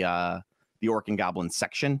in the orc and goblin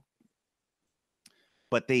section.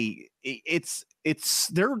 But they're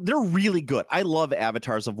really good. I love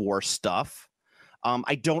Avatars of War stuff.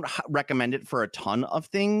 I don't recommend it for a ton of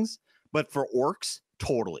things, but for orcs,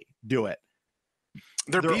 totally do it.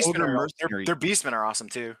 Their beastmen are awesome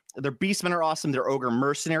too. Their beastmen are awesome. Their ogre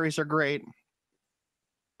mercenaries are great.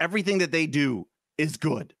 Everything that they do is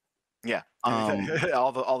good. Yeah.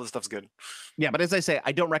 all the stuff's good. Yeah, but as I say,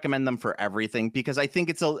 I don't recommend them for everything because I think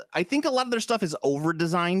a lot of their stuff is over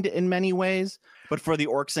designed in many ways. But for the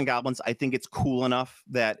orcs and goblins, I think it's cool enough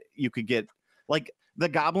that you could get, like, the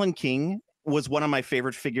Goblin King was one of my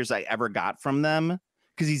favorite figures I ever got from them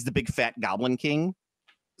because he's the big fat Goblin King.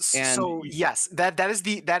 And so yes, that is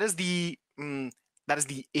the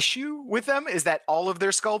issue with them, is that all of their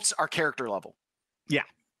sculpts are character level. Yeah,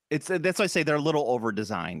 that's why I say they're a little over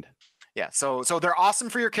designed. Yeah, so they're awesome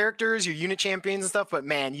for your characters, your unit champions and stuff, but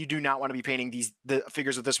man, you do not want to be painting the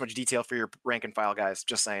figures with this much detail for your rank and file guys.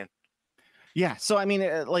 Just saying. Yeah, so I mean,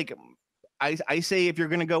 like, I say if you're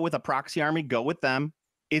gonna go with a proxy army, go with them.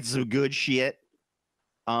 It's a good shit.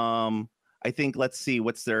 I think, let's see,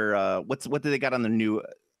 what's their what do they got on the new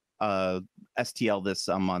STL this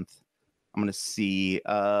month? I'm gonna see.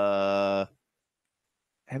 Have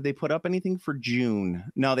they put up anything for June?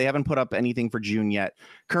 No, they haven't put up anything for June yet.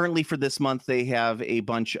 Currently for this month, they have a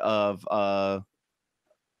bunch of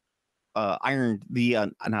Iron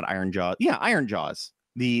Jaws.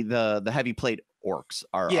 The heavy plate orcs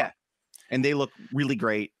are up, and they look really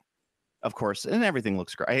great. Of course, and everything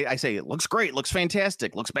looks great. I say it looks great, looks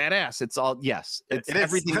fantastic, looks badass. It's all it's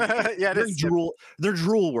everything. Yeah, they're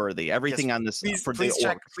drool worthy. Everything on this.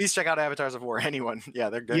 Please check out Avatars of War. Anyone?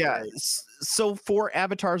 Yeah, they're good. Yeah. Great. So for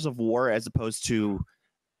Avatars of War, as opposed to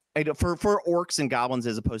for orcs and goblins,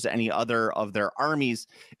 as opposed to any other of their armies,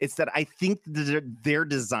 it's that I think their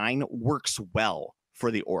design works well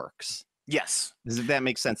for the orcs. Yes. Does that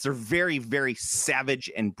make sense? They're very, very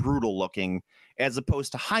savage and brutal looking, as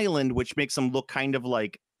opposed to Highland, which makes them look kind of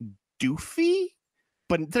like doofy,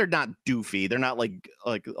 but they're not doofy. They're not like,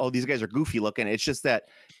 oh, these guys are goofy looking. It's just that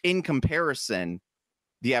in comparison,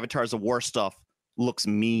 the Avatars of War stuff looks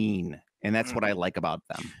mean, and that's what I like about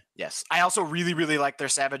them. Yes. I also really, really like their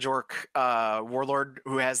Savage Orc Warlord,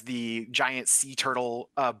 who has the giant sea turtle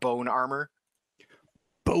bone armor.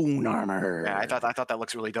 Bone armor. Yeah, I thought that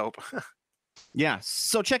looks really dope. Yeah,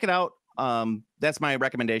 so check it out. That's my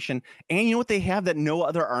recommendation. And you know what they have that no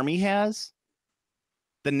other army has?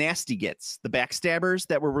 The Nasty Gits, the backstabbers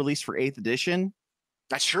that were released for 8th edition.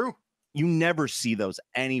 That's true. You never see those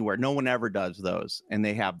anywhere. No one ever does those, and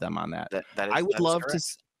they have them on that. I would love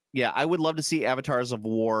to see Avatars of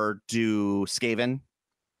War do Skaven.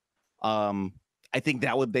 I think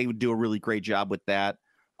they would do a really great job with that.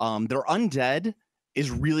 Their undead is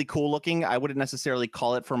really cool looking. I wouldn't necessarily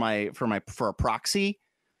call it for a proxy,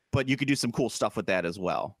 but you could do some cool stuff with that as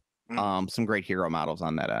well. Some great hero models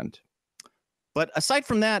on that end. But aside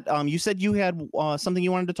from that, you said you had something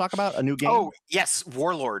you wanted to talk about, a new game. Oh yes,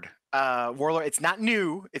 Warlord. Warlord. It's not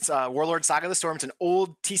new. It's Warlord Saga of the Storm. It's an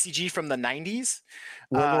old TCG from the 90s.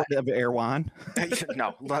 Warlord of Erwan.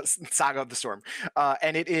 No, Saga of the Storm.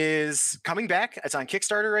 And it is coming back. It's on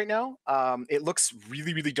Kickstarter right now. It looks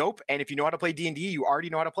really, really dope. And if you know how to play D&D, you already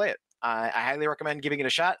know how to play it. I highly recommend giving it a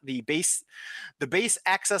shot. The base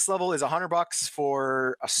access level is $100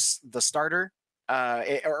 for the starter,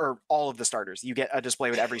 or all of the starters. You get a display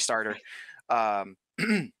with every starter.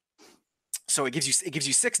 So it gives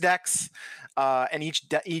you 6 decks, and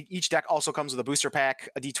each deck also comes with a booster pack,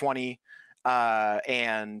 a D20,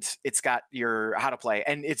 and it's got your how to play,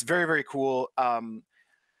 and it's very, very cool. I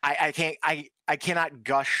cannot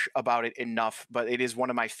gush about it enough, but it is one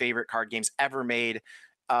of my favorite card games ever made.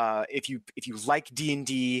 If you like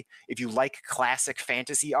D&D, if you like classic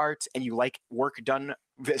fantasy art, and you like work done,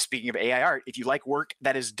 speaking of AI art, if you like work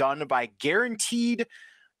that is done by guaranteed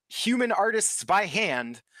human artists by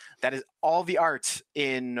hand, that is all the art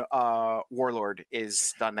in Warlord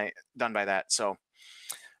is done by that. So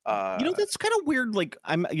That's kind of weird. Like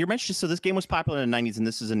you're mentioning, so this game was popular in the 90s, and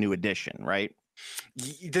this is a new edition, right?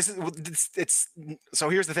 So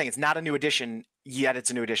here's the thing: it's not a new edition yet. It's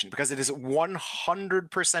a new edition because it is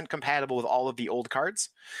 100% compatible with all of the old cards.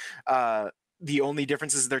 The only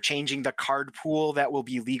difference is they're changing the card pool that will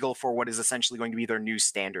be legal for what is essentially going to be their new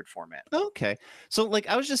standard format. Okay. So like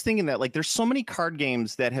I was just thinking that like there's so many card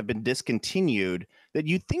games that have been discontinued that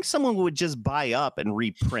you'd think someone would just buy up and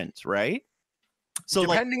reprint, right? So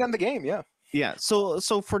depending on the game, yeah. Yeah. So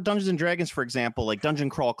for Dungeons and Dragons, for example, like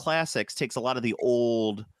Dungeon Crawl Classics takes a lot of the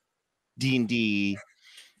old D&D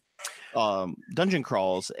dungeon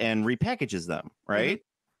crawls and repackages them, right?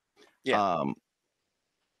 Yeah.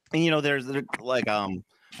 And there's like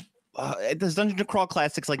there's Dungeon Crawl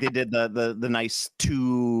Classics, like they did the nice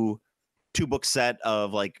two book set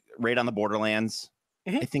of like Raid on the Borderlands.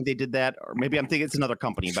 I think they did that, or maybe I'm thinking it's another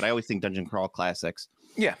company, but I always think Dungeon Crawl Classics.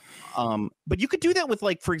 Yeah. But you could do that with,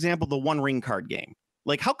 like, for example, the One Ring card game.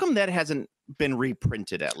 Like, how come that hasn't been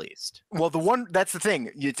reprinted at least? Well, that's the thing.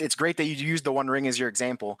 It's great that you used the One Ring as your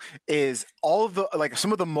example. Is all of the like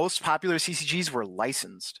some of the most popular CCGs were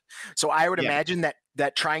licensed. So I would imagine that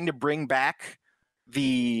trying to bring back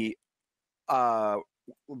the Lord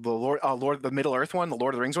the Middle Earth one, the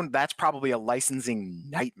Lord of the Rings one, that's probably a licensing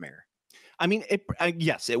nightmare. I mean,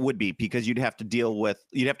 yes, it would be, because you'd have to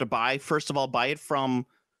buy it from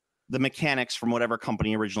the mechanics from whatever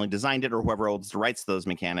company originally designed it or whoever owns the rights to those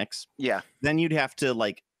mechanics. Yeah. Then you'd have to,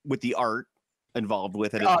 like, with the art involved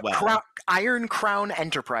with it as well. Iron Crown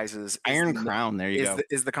Enterprises. Crown, there you go.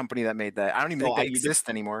 Is the company that made that. I don't even think they exist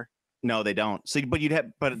anymore. No, they don't. So, but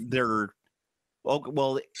they're,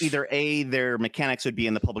 either A, their mechanics would be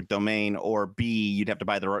in the public domain, or B, you'd have to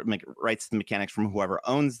buy the rights to the mechanics from whoever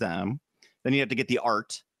owns them. Then you have to get the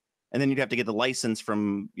art, and then you'd have to get the license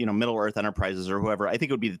from, Middle Earth Enterprises or whoever. I think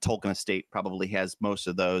it would be the Tolkien estate probably has most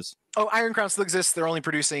of those. Oh, Iron Crown still exists. They're only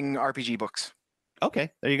producing RPG books.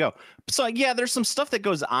 Okay, there you go. So yeah, there's some stuff that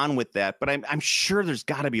goes on with that, but I'm sure there's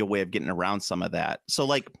got to be a way of getting around some of that.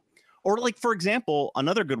 So for example,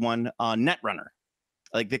 another good one, Netrunner,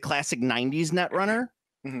 like the classic 90s Netrunner.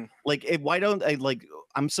 Mm-hmm. Like, why don't I like?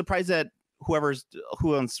 I'm surprised that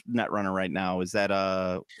who owns Netrunner right now, is that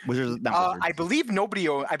Wizards? I believe nobody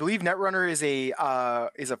owns. I believe Netrunner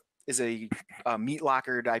is a meat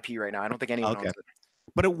lockered IP right now. I don't think anyone owns it.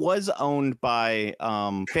 But it was owned by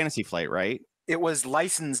Fantasy Flight, right? It was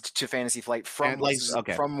licensed to Fantasy Flight from Wizards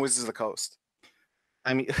of the Coast.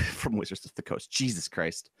 I mean, from Wizards of the Coast. Jesus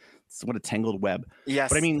Christ, what a tangled web. Yes,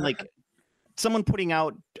 but I mean, like, someone putting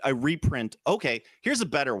out a reprint. Okay, here's a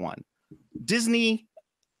better one. Disney.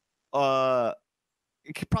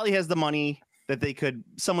 It probably has the money that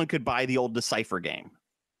someone could buy the old Decipher game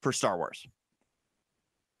for Star Wars.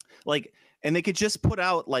 Like, and they could just put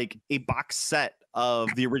out like a box set of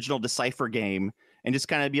the original Decipher game and just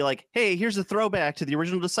kind of be like, hey, here's a throwback to the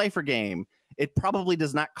original Decipher game. It probably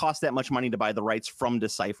does not cost that much money to buy the rights from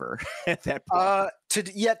Decipher at that point. To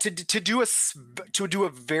do a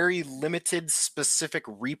very limited specific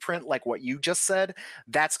reprint like what you just said,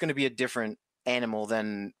 that's going to be a different animal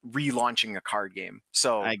than relaunching a card game.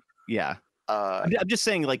 So I'm just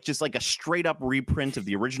saying, like, just like a straight up reprint of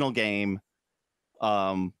the original game,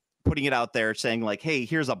 putting it out there saying like, hey,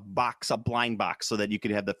 here's a blind box, so that you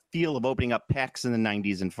could have the feel of opening up packs in the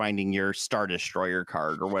 90s and finding your Star Destroyer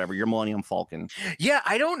card or whatever, your Millennium Falcon. Yeah,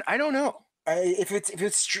 I don't know if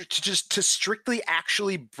it's just to strictly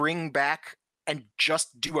actually bring back and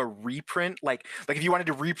just do a reprint, like if you wanted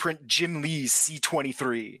to reprint Jim Lee's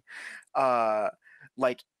C-23,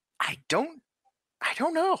 like I don't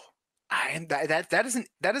know.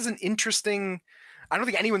 That is an interesting. I don't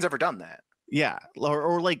think anyone's ever done that. Yeah,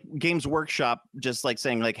 or like Games Workshop just like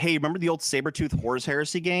saying like, hey, remember the old Sabretooth Horus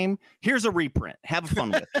Heresy game? Here's a reprint. Have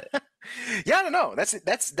fun with it. Yeah, I don't know.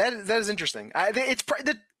 That is interesting.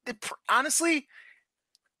 Honestly,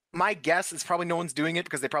 my guess is probably no one's doing it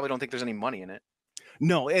because they probably don't think there's any money in it.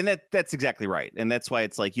 No, and that's exactly right, and that's why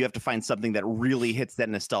it's like you have to find something that really hits that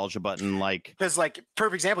nostalgia button. Like, because like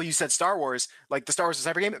perfect example, you said Star Wars, like the Star Wars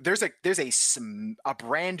Decipher game. There's a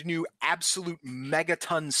brand new absolute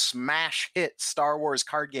megaton smash hit Star Wars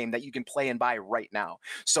card game that you can play and buy right now.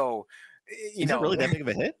 So, is it really that big of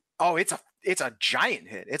a hit? Oh, it's a giant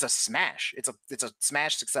hit. It's a smash. It's a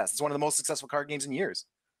smash success. It's one of the most successful card games in years.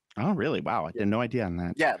 Oh, really? Wow. I had no idea on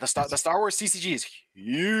that. Yeah, the Star Wars CCG is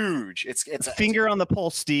huge. It's a finger on the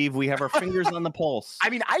pulse, Steve. We have our fingers on the pulse. I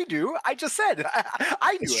mean, I do. I just said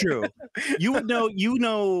I knew it's true. You would know,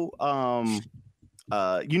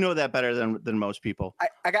 You know that better than most people.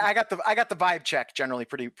 I got the vibe check generally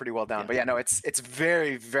pretty well done. Yeah. But yeah, no, it's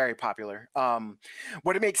very, very popular.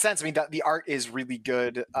 What it makes sense. I mean, the art is really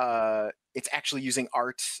good. It's actually using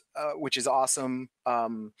art, which is awesome.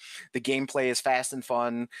 The gameplay is fast and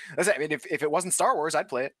fun. I mean, if it wasn't Star Wars, I'd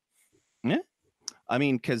play it. Yeah, I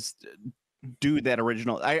mean, because dude, that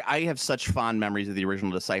original, I have such fond memories of the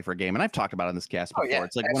original Decipher game, and I've talked about it in this cast before. Yeah,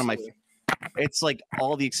 it's like absolutely. one of my. It's like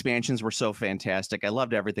all the expansions were so fantastic. I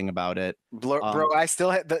loved everything about it. Bro, I still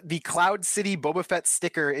have the Cloud City Boba Fett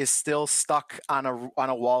sticker is still stuck on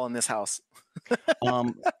a wall in this house.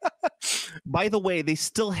 By the way, they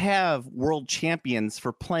still have world champions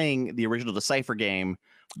for playing the original Decipher game.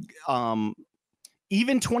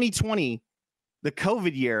 Even 2020, the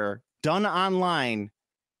COVID year, done online,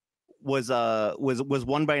 was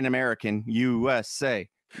won by an American. USA.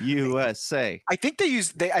 I think they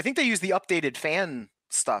use the updated fan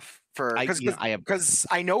stuff for because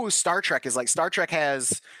I know Star Trek is like Star Trek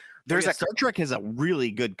has. Star Trek has a really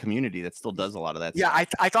good community that still does a lot of that. Yeah, stuff.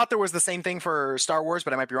 I thought there was the same thing for Star Wars,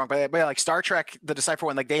 but I might be wrong. But like Star Trek, the Decipher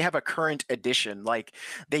one, like they have a current edition. Like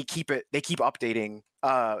they keep updating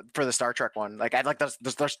for the Star Trek one. Like I like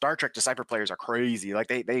the Star Trek Decipher players are crazy. Like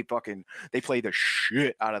they play the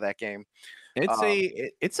shit out of that game.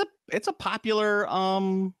 It's a popular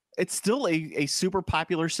it's still a super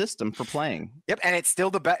popular system for playing. Yep, and it's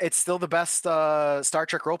still the best Star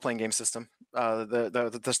Trek role playing game system.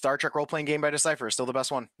 The Star Trek role playing game by Decipher is still the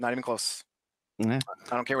best one. Not even close. Yeah.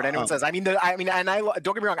 I don't care what anyone says. I mean, and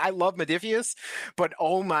don't get me wrong. I love Modiphius, but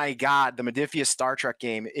oh my god, the Modiphius Star Trek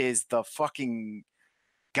game is the fucking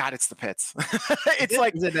god. It's the pits. It's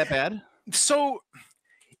like, is it that bad? So,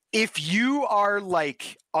 if you are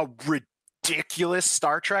like a ridiculous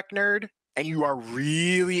Star Trek nerd and you are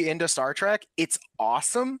really into Star Trek, it's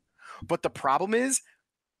awesome. But the problem is,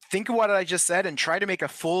 think of what I just said and try to make a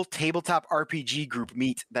full tabletop RPG group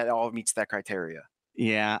meets that criteria.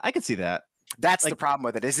 Yeah, I can see that. That's the problem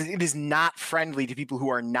with it. It is not friendly to people who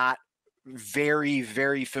are not very,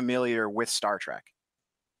 very familiar with Star Trek.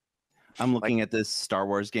 I'm looking at this Star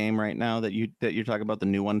Wars game right now that you're talking about, the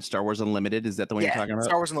new one, Star Wars Unlimited. Is that the one you're talking about?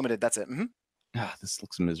 Star Wars Unlimited. That's it. Mm-hmm. This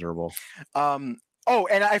looks miserable. Oh,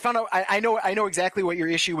 and I found out. I know exactly what your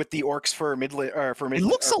issue with the orcs for mid. It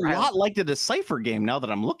looks a lot like the Decipher game now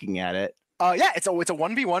that I'm looking at it. Yeah, it's a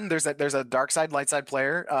 1v1. There's a dark side, light side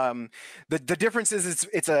player. The difference is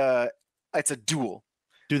it's a duel.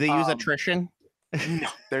 Do they use attrition? No,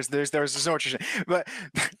 there's no attrition. But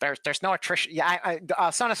there's no attrition. Yeah,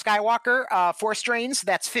 Son of Skywalker, 4 strains.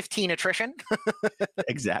 That's 15 attrition.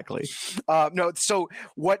 Exactly. No. So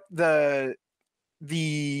what the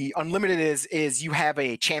Unlimited is you have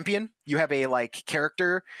a champion, you have a like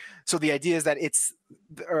character. So the idea is that it's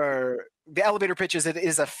the elevator pitch is it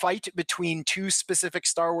is a fight between 2 specific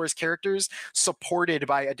Star Wars characters supported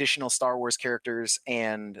by additional Star Wars characters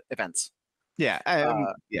and events. Yeah,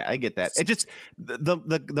 I get that. It just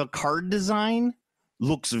the card design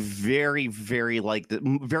looks very, very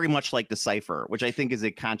very much like Decipher, which I think is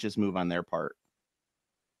a conscious move on their part.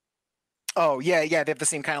 Oh yeah, they have the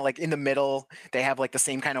same kind of like in the middle. They have like the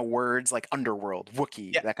same kind of words like underworld,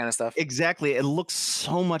 Wookiee, that kind of stuff. Exactly. It looks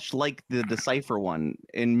so much like the Decipher one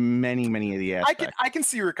in many of the aspects. I can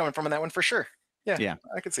see where you're coming from on that one for sure. Yeah,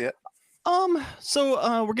 I can see it.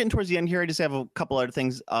 So we're getting towards the end here. I just have a couple other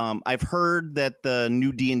things. I've heard that the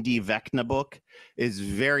new D&D Vecna book is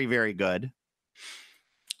very, very good.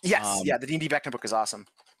 Yes, the D&D Vecna book is awesome.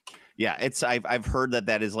 Yeah, I've heard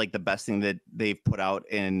that is like the best thing that they've put out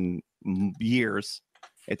in years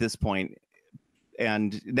at this point,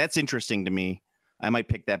 and that's interesting to me. I might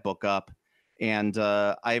pick that book up. And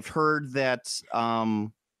I've heard that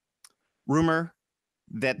rumor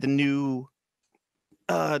that the new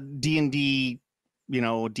D&D,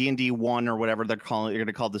 D&D 1 or whatever they're going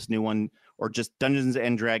to call this new one, or just Dungeons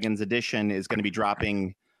and Dragons edition, is going to be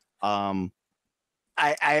dropping. So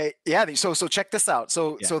check this out.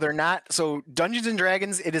 So they're not. So Dungeons and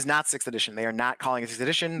Dragons, it is not 6th edition. They are not calling it 6th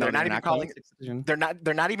edition. They're not even calling it 6th edition.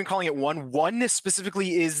 They're not even calling it 1. 1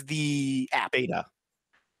 specifically is the app. Beta.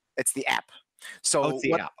 It's the app. So it's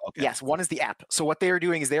the app. Okay. Yes, 1 is the app. So what they are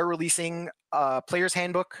doing is they're releasing Player's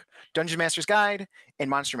Handbook, Dungeon Master's Guide, and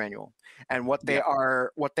Monster Manual. And what they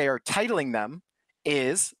are titling them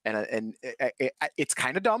is, and it's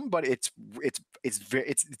kind of dumb, but it's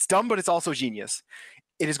dumb, but it's also genius.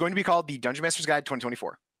 It is going to be called the Dungeon Master's Guide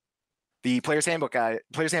 2024, the Player's Handbook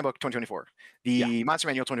 2024, the Monster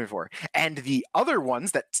Manual 2024, and the other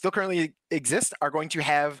ones that still currently exist are going to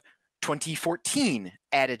have 2014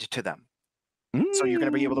 added to them. So you're going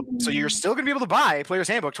to be able to. So you're still going to be able to buy Player's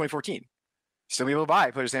Handbook 2014. Still be able to buy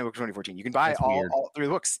Player's Handbook 2014. You can buy all 3 of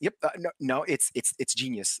the books. Yep. No, it's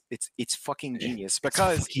genius. It's fucking genius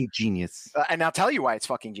because it's fucking genius. And I'll tell you why it's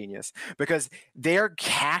fucking genius, because they're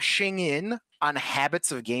cashing in on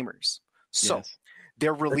habits of gamers. So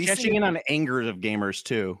they're cashing in on anger of gamers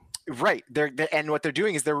too. Right. And what they're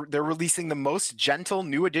doing is they're releasing the most gentle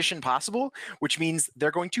new edition possible, which means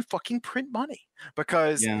they're going to fucking print money,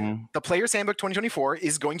 because the Player's Handbook 2024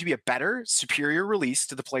 is going to be a better, superior release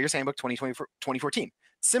to the Player's Handbook 2014.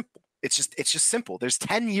 Simple. It's just simple. There's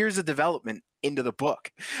 10 years of development into the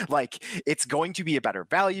book. Like, it's going to be a better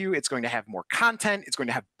value. It's going to have more content. It's going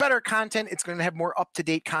to have better content. It's going to have more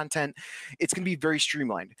up-to-date content. It's going to be very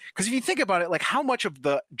streamlined. Because if you think about it, like, how much of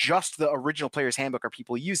the original Player's Handbook are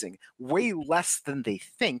people using? Way less than they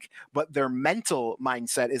think, but their mental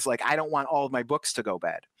mindset is like, I don't want all of my books to go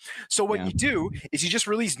bad. So what you do is you just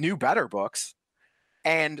release new, better books.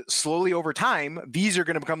 And slowly over time, these are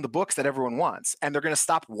going to become the books that everyone wants. And they're going to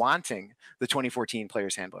stop wanting the 2014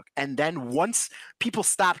 Player's Handbook. And then once people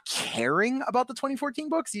stop caring about the 2014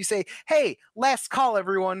 books, you say, hey, last call,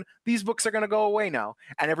 everyone. These books are going to go away now.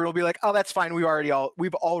 And everyone will be like, oh, that's fine. We've already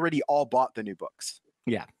all bought the new books.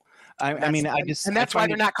 Yeah. And that's why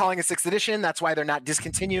they're not calling it 6th edition. That's why they're not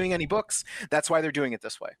discontinuing any books. That's why they're doing it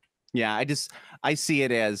this way. Yeah. I see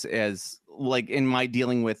it as like, in my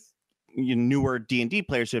dealing with newer D&D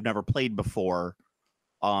players who have never played before,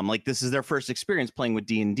 like, this is their first experience playing with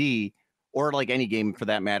D&D, or like any game for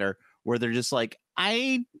that matter, where they're just like,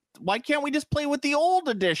 why can't we just play with the old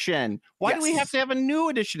edition? Why do we have to have a new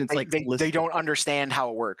edition? It's they don't understand how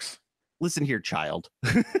it works. Listen here, child.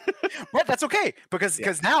 But that's okay,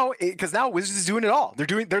 because now Wizards is doing it all.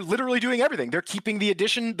 They're literally doing everything. They're keeping the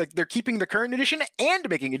edition, they're keeping the current edition and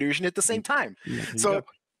making an edition at the same time. So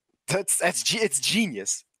it's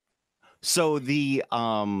genius. So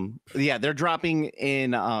they're dropping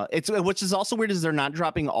in which is also weird, is they're not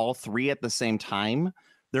dropping all 3 at the same time.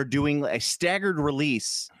 They're doing a staggered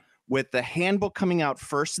release, with the handbook coming out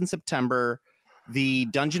first in September, the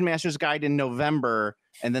Dungeon Master's Guide in November,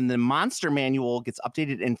 and then the Monster Manual gets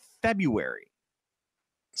updated in February.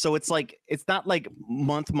 So it's like, it's not like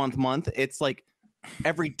month. It's like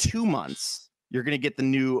every 2 months you're going to get the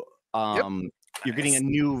new You're getting a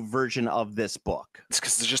new version of this book. It's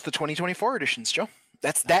because it's just the 2024 editions, Joe.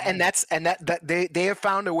 They have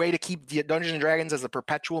found a way to keep the Dungeons and Dragons as a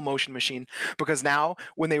perpetual motion machine, because now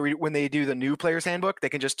when they do the new Player's Handbook, they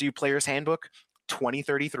can just do Player's Handbook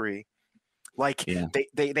 2033. Like,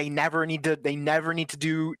 they never need to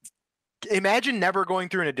do. Imagine never going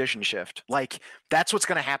through an edition shift. Like, that's what's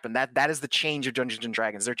going to happen. That is the change of Dungeons and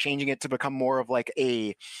Dragons. They're changing it to become more of like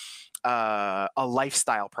a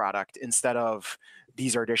lifestyle product instead of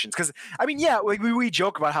these are editions. Because I mean, like we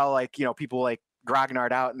joke about how, like, people like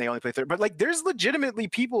grognard out and they only play 3rd, but like, there's legitimately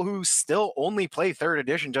people who still only play 3rd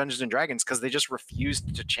edition Dungeons and Dragons because they just refuse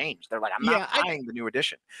to change. They're like, I'm not buying the new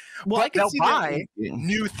edition. Well, but they'll buy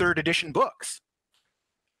new 3rd edition books.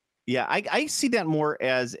 Yeah, I see that more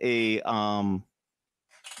as a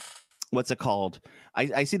what's it called?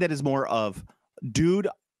 I see that as more of, dude,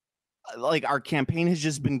 like, our campaign has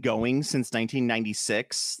just been going since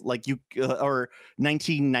 1996, like or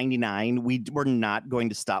 1999. We're not going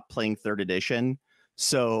to stop playing 3rd edition.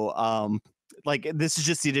 So like, this is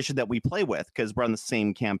just the edition that we play with because we're on the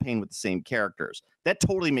same campaign with the same characters. That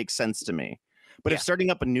totally makes sense to me. But if starting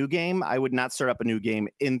up a new game, I would not start up a new game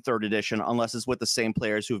in 3rd edition unless it's with the same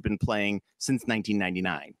players who've been playing since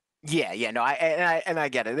 1999. No, I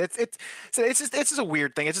get it. It's just a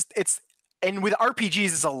weird thing. And with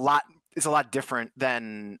RPGs, it's a lot different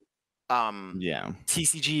than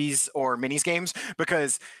TCGs or minis games,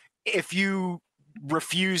 because if you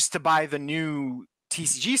refuse to buy the new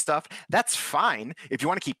TCG stuff, that's fine. If you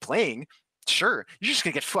want to keep playing, sure, you're just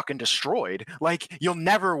gonna get fucking destroyed. Like, you'll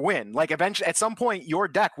never win. Like, eventually, at some point, your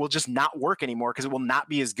deck will just not work anymore because it will not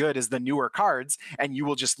be as good as the newer cards, and you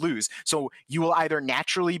will just lose. So you will either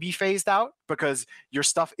naturally be phased out because your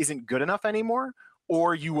stuff isn't good enough anymore,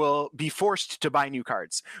 or you will be forced to buy new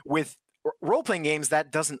cards. With role-playing games,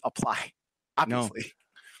 that doesn't apply, obviously.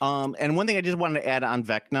 No. And one thing I just wanted to add on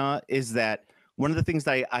Vecna is that one of the things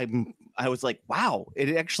that I was like, wow,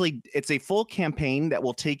 it's a full campaign that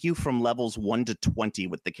will take you from levels 1 to 20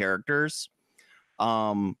 with the characters.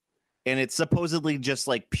 And it's supposedly just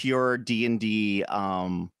like pure D&D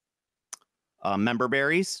member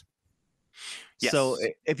berries. Yes. So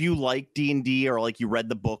if you like D&D, or like you read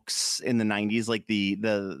the books in the 90s, like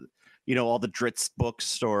the all the Dritz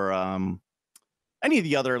books, or any of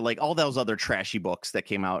the other, like all those other trashy books that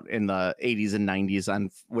came out in the 80s and 90s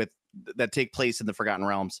that take place in the Forgotten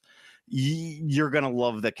Realms, you're going to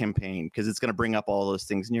love the campaign because it's going to bring up all those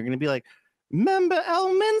things. And you're going to be like, Remember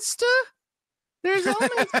Elminster? There's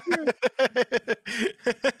Elminster.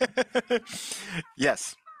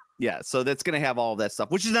 Yes. Yeah, so that's going to have all of that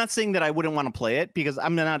stuff, which is not saying that I wouldn't want to play it, because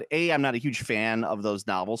I'm not a huge fan of those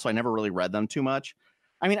novels, so I never really read them too much.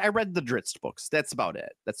 I mean, I read the Dritz books. That's about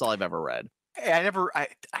it. That's all I've ever read. I'm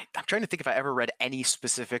trying to think if I ever read any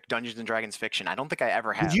specific Dungeons and Dragons fiction. I don't think I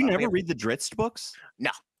ever have. Did you never read the Dritz books?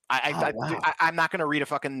 No. Wow. I'm not going to read a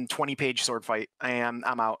fucking 20-page sword fight. I'm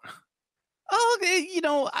out. Oh, you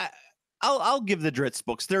know, I'll give the Dritz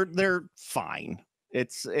books. They're fine.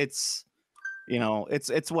 It's you know,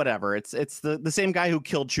 it's whatever. It's the same guy who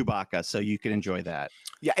killed Chewbacca, so you can enjoy that.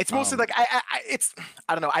 Yeah, it's mostly like I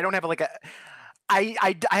don't know. I don't have like a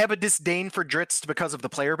I have a disdain for Dritz because of the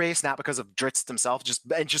player base, not because of Dritz themselves,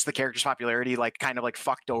 just the character's popularity, like kind of like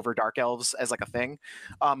fucked over Dark Elves as like a thing.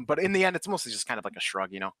 But in the end, it's mostly just kind of like a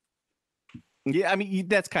shrug, you know. Yeah, I mean,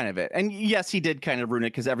 that's kind of it. And yes, he did kind of ruin it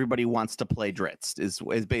because everybody wants to play Dritz is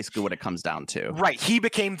basically what it comes down to. Right. He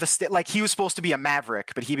became like he was supposed to be a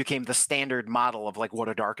maverick, but he became the standard model of like what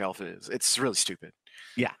a dark elf is. It's really stupid.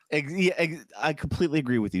 Yeah, I completely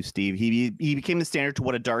agree with you, Steve. He became the standard to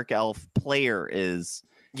what a dark elf player is,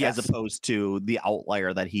 yes, as opposed to the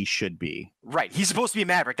outlier that he should be. Right. He's supposed to be a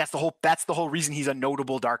maverick. That's the whole reason he's a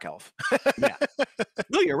notable dark elf. Yeah.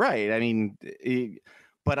 No, you're right. I mean,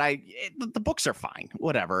 but the books are fine.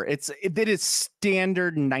 Whatever. It is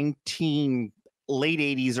standard late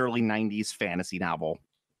 80s, early 90s fantasy novel,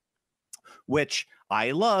 which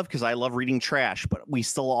I love because I love reading trash. But we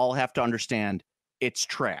still all have to understand it's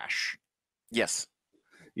trash. Yes.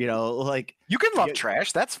 You know, like you can love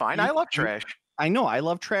trash. That's fine. I love trash. I know. I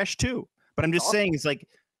love trash too. But I'm just saying, it's like,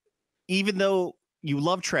 even though you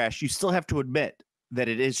love trash, you still have to admit that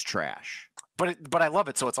it is trash. But I love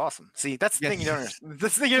it, so it's awesome. See, that's the thing you don't understand.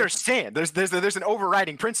 That's the thing you understand. There's an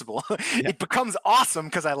overriding principle. Yeah. It becomes awesome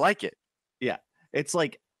because I like it. Yeah, it's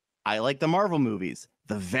like I like the Marvel movies.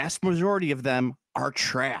 The vast majority of them are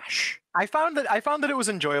trash. I found that it was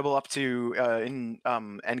enjoyable up to in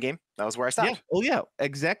Endgame. That was where I stopped. Yeah. Oh yeah,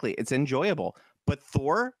 exactly. It's enjoyable. But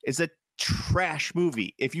Thor is a trash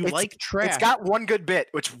movie. If you like trash, it's got one good bit,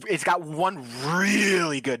 it's got one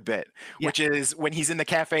really good bit, yeah, which is when he's in the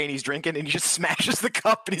cafe and he's drinking and he just smashes the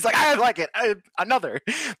cup and he's like, I like it. Another.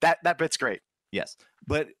 That bit's great. Yes.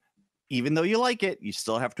 But even though you like it, you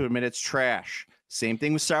still have to admit it's trash. Same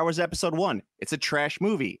thing with Star Wars Episode 1. It's a trash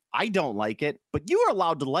movie. I don't like it, but you are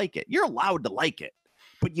allowed to like it. You're allowed to like it.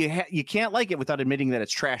 But you can't like it without admitting that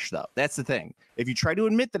it's trash, though. That's the thing. If you try to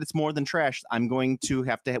admit that it's more than trash, we're going to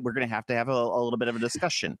have to have a little bit of a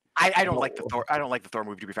discussion. I don't like the Thor. I don't like the Thor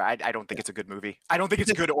movie, to be fair. I don't think it's a good movie. I don't think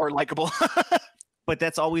it's good or likable. But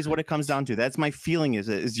that's always what it comes down to. That's my feeling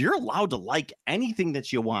is you're allowed to like anything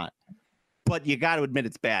that you want, but you got to admit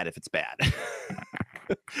it's bad if it's bad.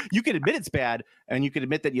 You can admit it's bad, and you can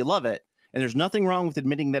admit that you love it, and there's nothing wrong with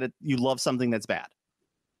admitting that you love something that's bad.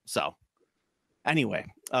 So. Anyway,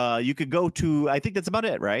 you could go to, I think that's about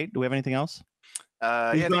it, right? Do we have anything else?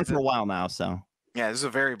 We've gone for a while now, so. Yeah, this is a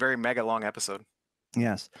very, very mega long episode.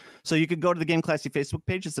 Yes. So you could go to the Game Classy Facebook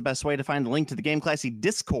page. It's the best way to find the link to the Game Classy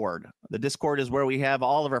Discord. The Discord is where we have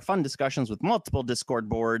all of our fun discussions with multiple Discord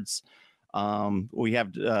boards. We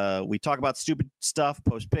talk about stupid stuff,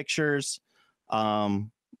 post pictures, you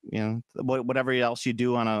know, whatever else you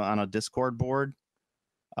do on a Discord board.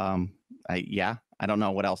 I don't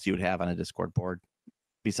know what else you would have on a Discord board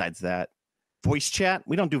besides that. Voice chat?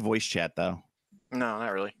 We don't do voice chat, though. No,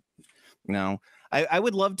 not really. No. I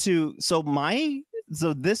would love to. So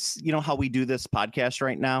this, you know how we do this podcast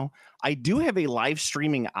right now? I do have a live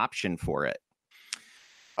streaming option for it.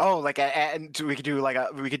 Oh, like we could do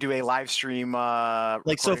a live stream.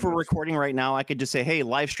 Like, so if we're recording right now, I could just say, hey,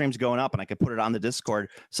 live stream's going up, and I could put it on the Discord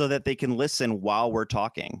so that they can listen while we're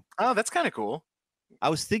talking. Oh, that's kind of cool. I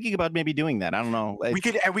was thinking about maybe doing that. I don't know. We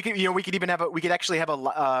could live stream. We could actually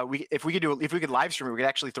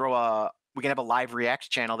we can have a live react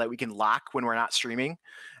channel that we can lock when we're not streaming,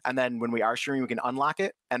 and then when we are streaming, we can unlock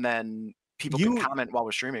it, and then people can comment while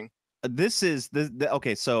we're streaming. This is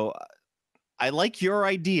okay. So I like your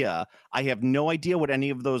idea. I have no idea what any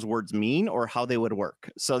of those words mean or how they would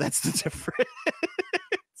work. So that's the difference.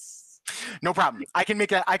 No problem. I can make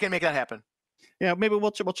that happen. Yeah, maybe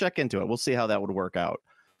we'll check into it. We'll see how that would work out.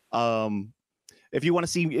 If you want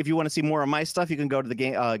to see more of my stuff, you can go to the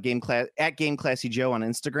Game Classy Joe on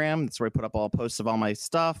Instagram. That's where I put up all posts of all my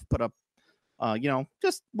stuff. Put up, you know,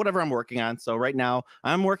 just whatever I'm working on. So right now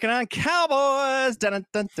I'm working on Cowboys. Told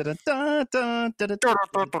you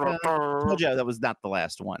that was not the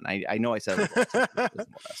last one. I know I said it was the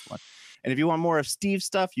last one. And if you want more of Steve's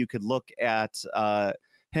stuff, you could look at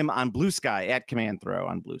him on Blue Sky at Command Throw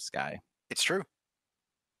on Blue Sky. It's true.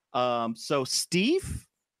 So Steve,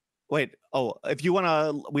 wait. Oh, if you want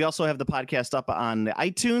to, we also have the podcast up on the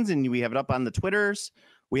iTunes, and we have it up on the Twitters.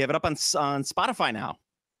 We have it up on Spotify now.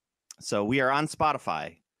 So we are on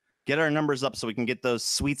Spotify. Get our numbers up so we can get those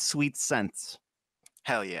sweet, sweet cents.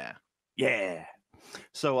 Hell yeah. Yeah.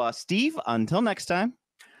 So Steve, until next time.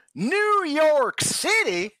 New York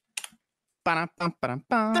City.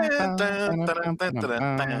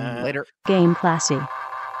 Later. Game Classy.